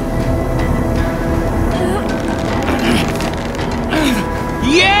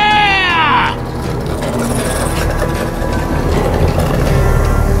 Yeah!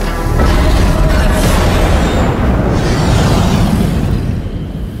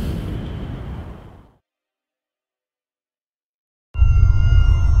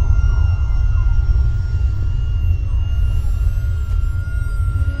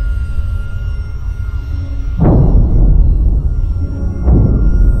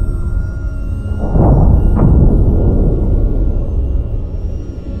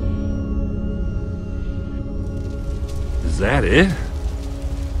 Is that it?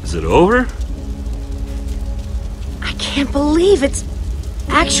 Is it over? I can't believe it's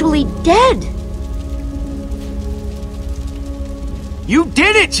actually dead. You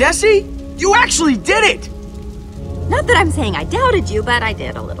did it, Jesse! You actually did it! Not that I'm saying I doubted you, but I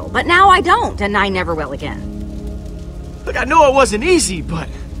did a little. But now I don't, and I never will again. Look, I know it wasn't easy, but...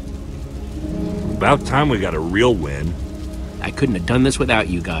 About time we got a real win. I couldn't have done this without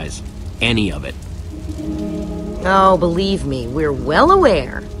you guys. Any of it. Oh, believe me, we're well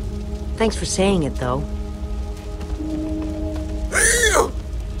aware. Thanks for saying it, though.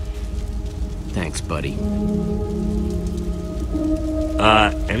 Thanks, buddy.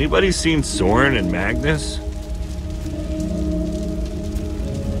 Anybody seen Soren and Magnus?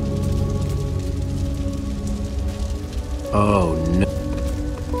 Oh, no.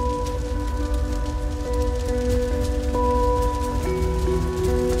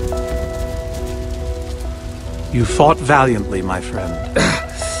 You fought valiantly, my friend.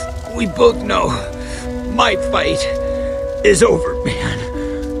 We both know my fight is over,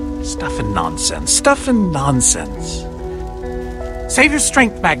 man. Stuff and nonsense. Stuff and nonsense. Save your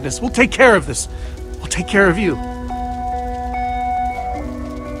strength, Magnus. We'll take care of this. We'll take care of you.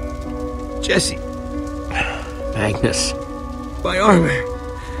 Jesse. Magnus. My armor.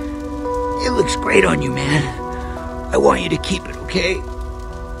 It looks great on you, man. I want you to keep it, okay?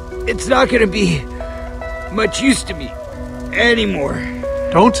 It's not gonna be much use to me anymore.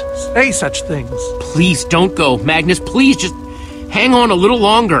 Don't say such things. Please don't go, Magnus. Please just hang on a little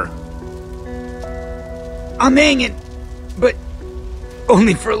longer. I'm hanging, but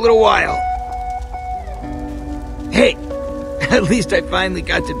only for a little while. Hey, at least I finally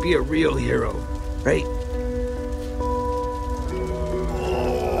got to be a real hero, right?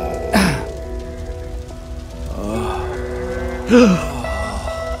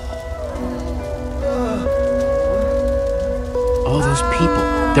 All those people,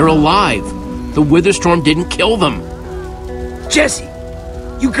 they're alive. The Witherstorm didn't kill them. Jesse,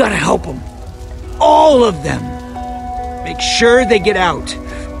 you gotta help them. All of them. Make sure they get out.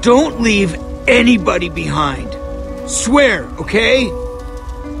 Don't leave anybody behind. Swear, okay?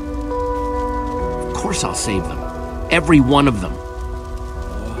 Of course I'll save them. Every one of them.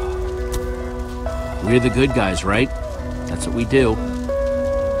 We're the good guys, right? That's what we do.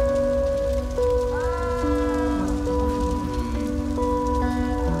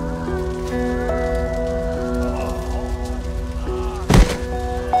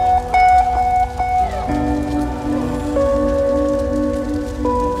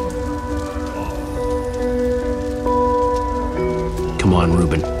 Come on,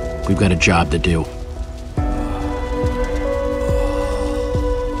 Reuben. We've got a job to do.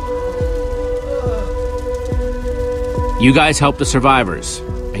 You guys help the survivors.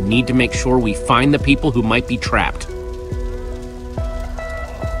 I need to make sure we find the people who might be trapped.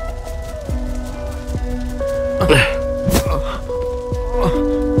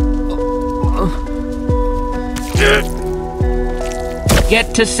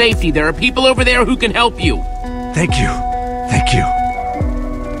 Get to safety. There are people over there who can help you. Thank you. Thank you.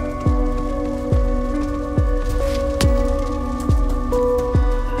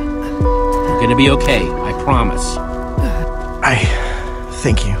 You're gonna be okay, I promise.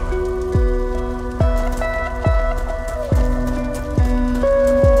 Thank you.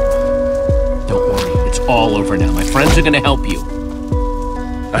 Don't worry, it's all over now. My friends are gonna help you.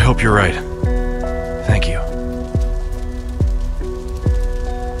 I hope you're right. Thank you.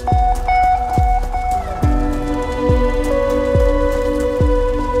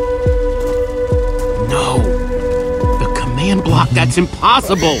 No! The command block, that's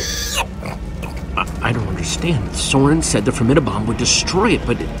impossible! I don't understand. Soren said the Formidabomb would destroy it,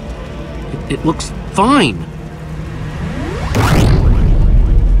 but it looks fine.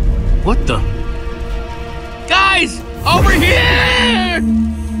 What the? Guys! Over here!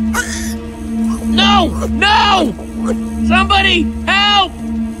 No! No! Somebody help!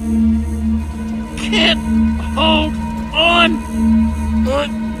 Can't hold on!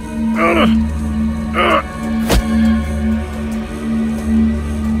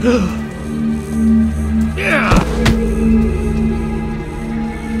 Yeah.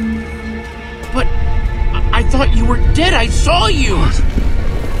 But I thought you were dead. I saw you.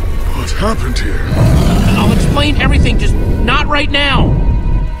 What happened here? I'll explain everything, just not right now.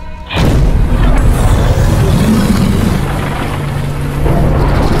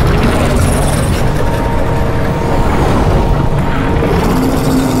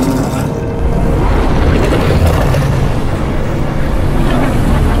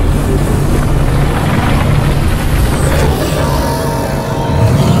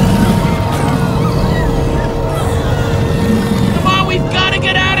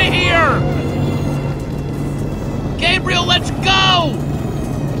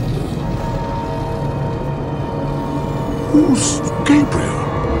 Who's Gabriel?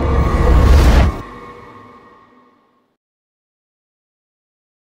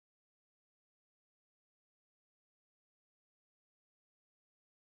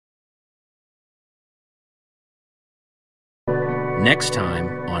 Next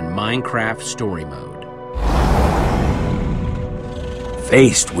time on Minecraft Story Mode.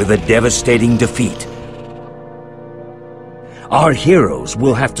 Faced with a devastating defeat, our heroes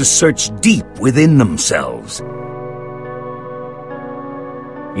will have to search deep within themselves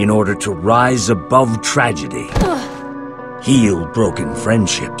in order to rise above tragedy, heal broken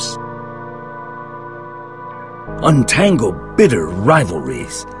friendships, untangle bitter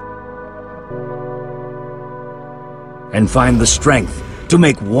rivalries, and find the strength to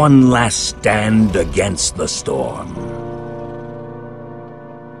make one last stand against the storm.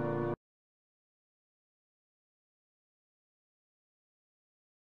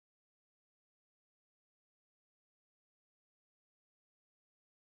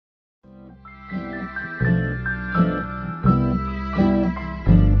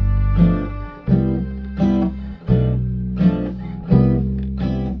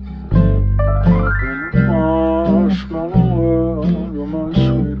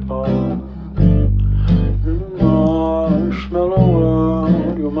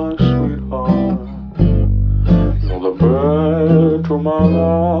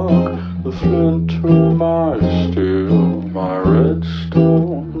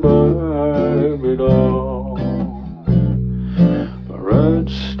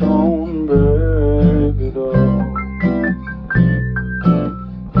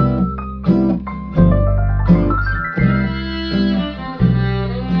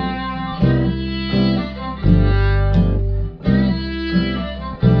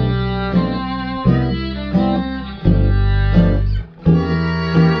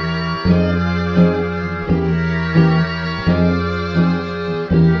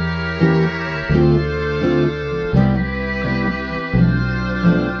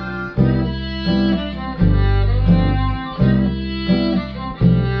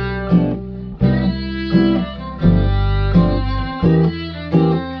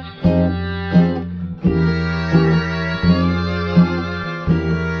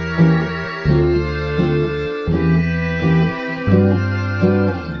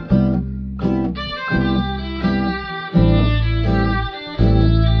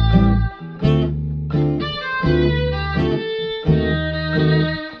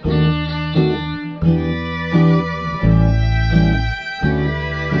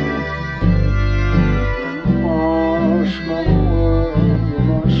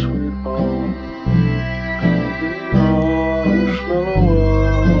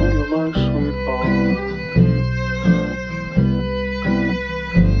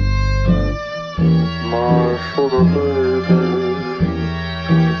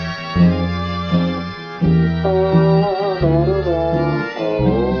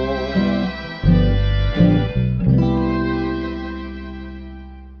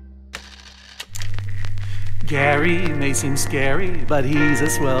 Harry may seem scary, but he's a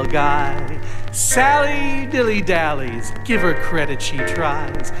swell guy. Sally dilly-dallies, give her credit, she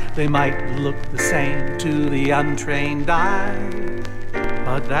tries. They might look the same to the untrained eye,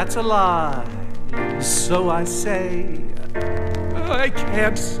 but that's a lie, so I say, I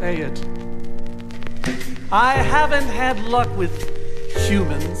can't say it. I haven't had luck with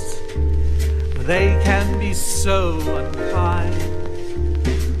humans. They can be so unkind.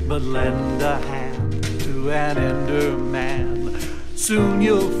 But lend a hand to an Enderman. Soon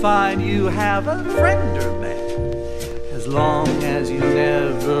you'll find you have a friender man. As long as you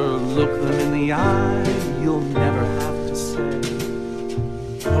never look them in the eye, you'll never have to say,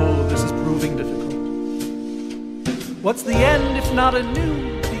 oh, this is proving difficult. What's the end if not a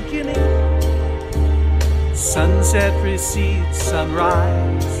new beginning? Sunset precedes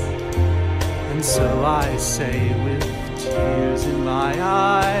sunrise. And so I say with tears in my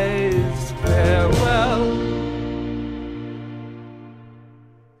eyes, farewell.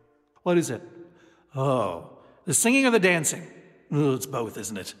 What is it? Oh, the singing or the dancing? Oh, it's both,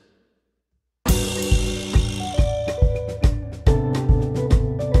 isn't it?